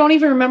 I don't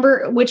even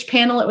remember which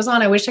panel it was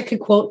on. I wish I could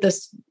quote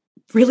this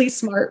really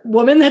smart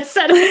woman that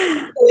said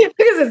it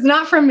because it's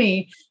not from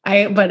me.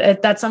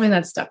 That's something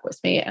that stuck with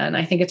me. And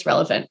I think it's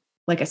relevant,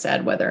 like I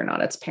said, whether or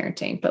not it's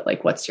parenting, but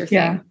like, what's your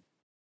thing?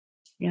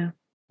 Yeah.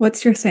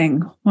 What's your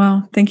thing?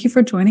 Well, thank you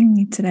for joining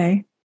me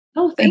today.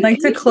 Oh, I'd like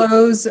to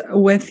close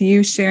with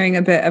you sharing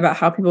a bit about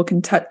how people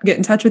can get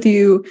in touch with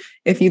you.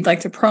 If you'd like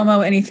to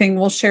promo anything,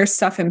 we'll share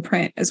stuff in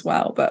print as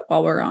well. But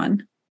while we're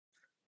on.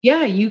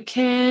 Yeah, you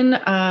can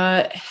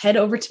head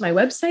over to my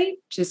website,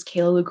 which is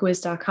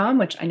kaylalukawiz.com,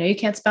 which I know you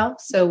can't spell,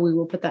 so we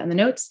will put that in the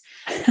notes.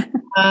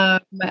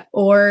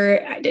 Or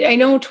I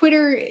know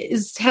Twitter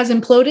has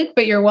imploded,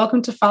 but you're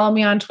welcome to follow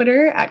me on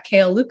Twitter at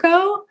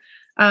kayluko.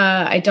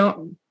 I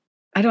don't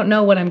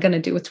know what I'm going to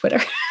do with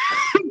Twitter,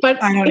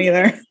 but I don't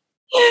either.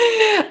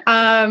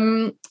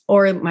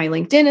 Or my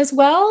LinkedIn as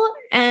well.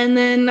 And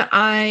then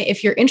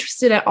if you're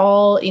interested at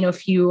all,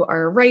 if you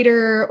are a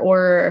writer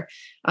or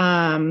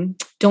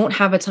don't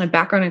have a ton of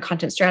background in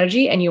content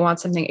strategy and you want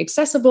something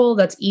accessible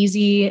that's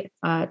easy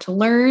to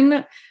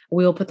learn,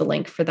 we will put the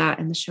link for that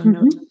in the show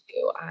notes with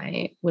you.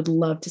 I would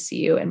love to see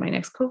you in my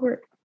next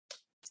cohort.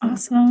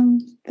 Awesome.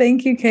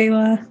 Thank you,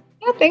 Kayla.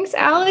 Yeah, thanks,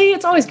 Allie.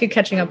 It's always good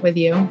catching up with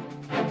you.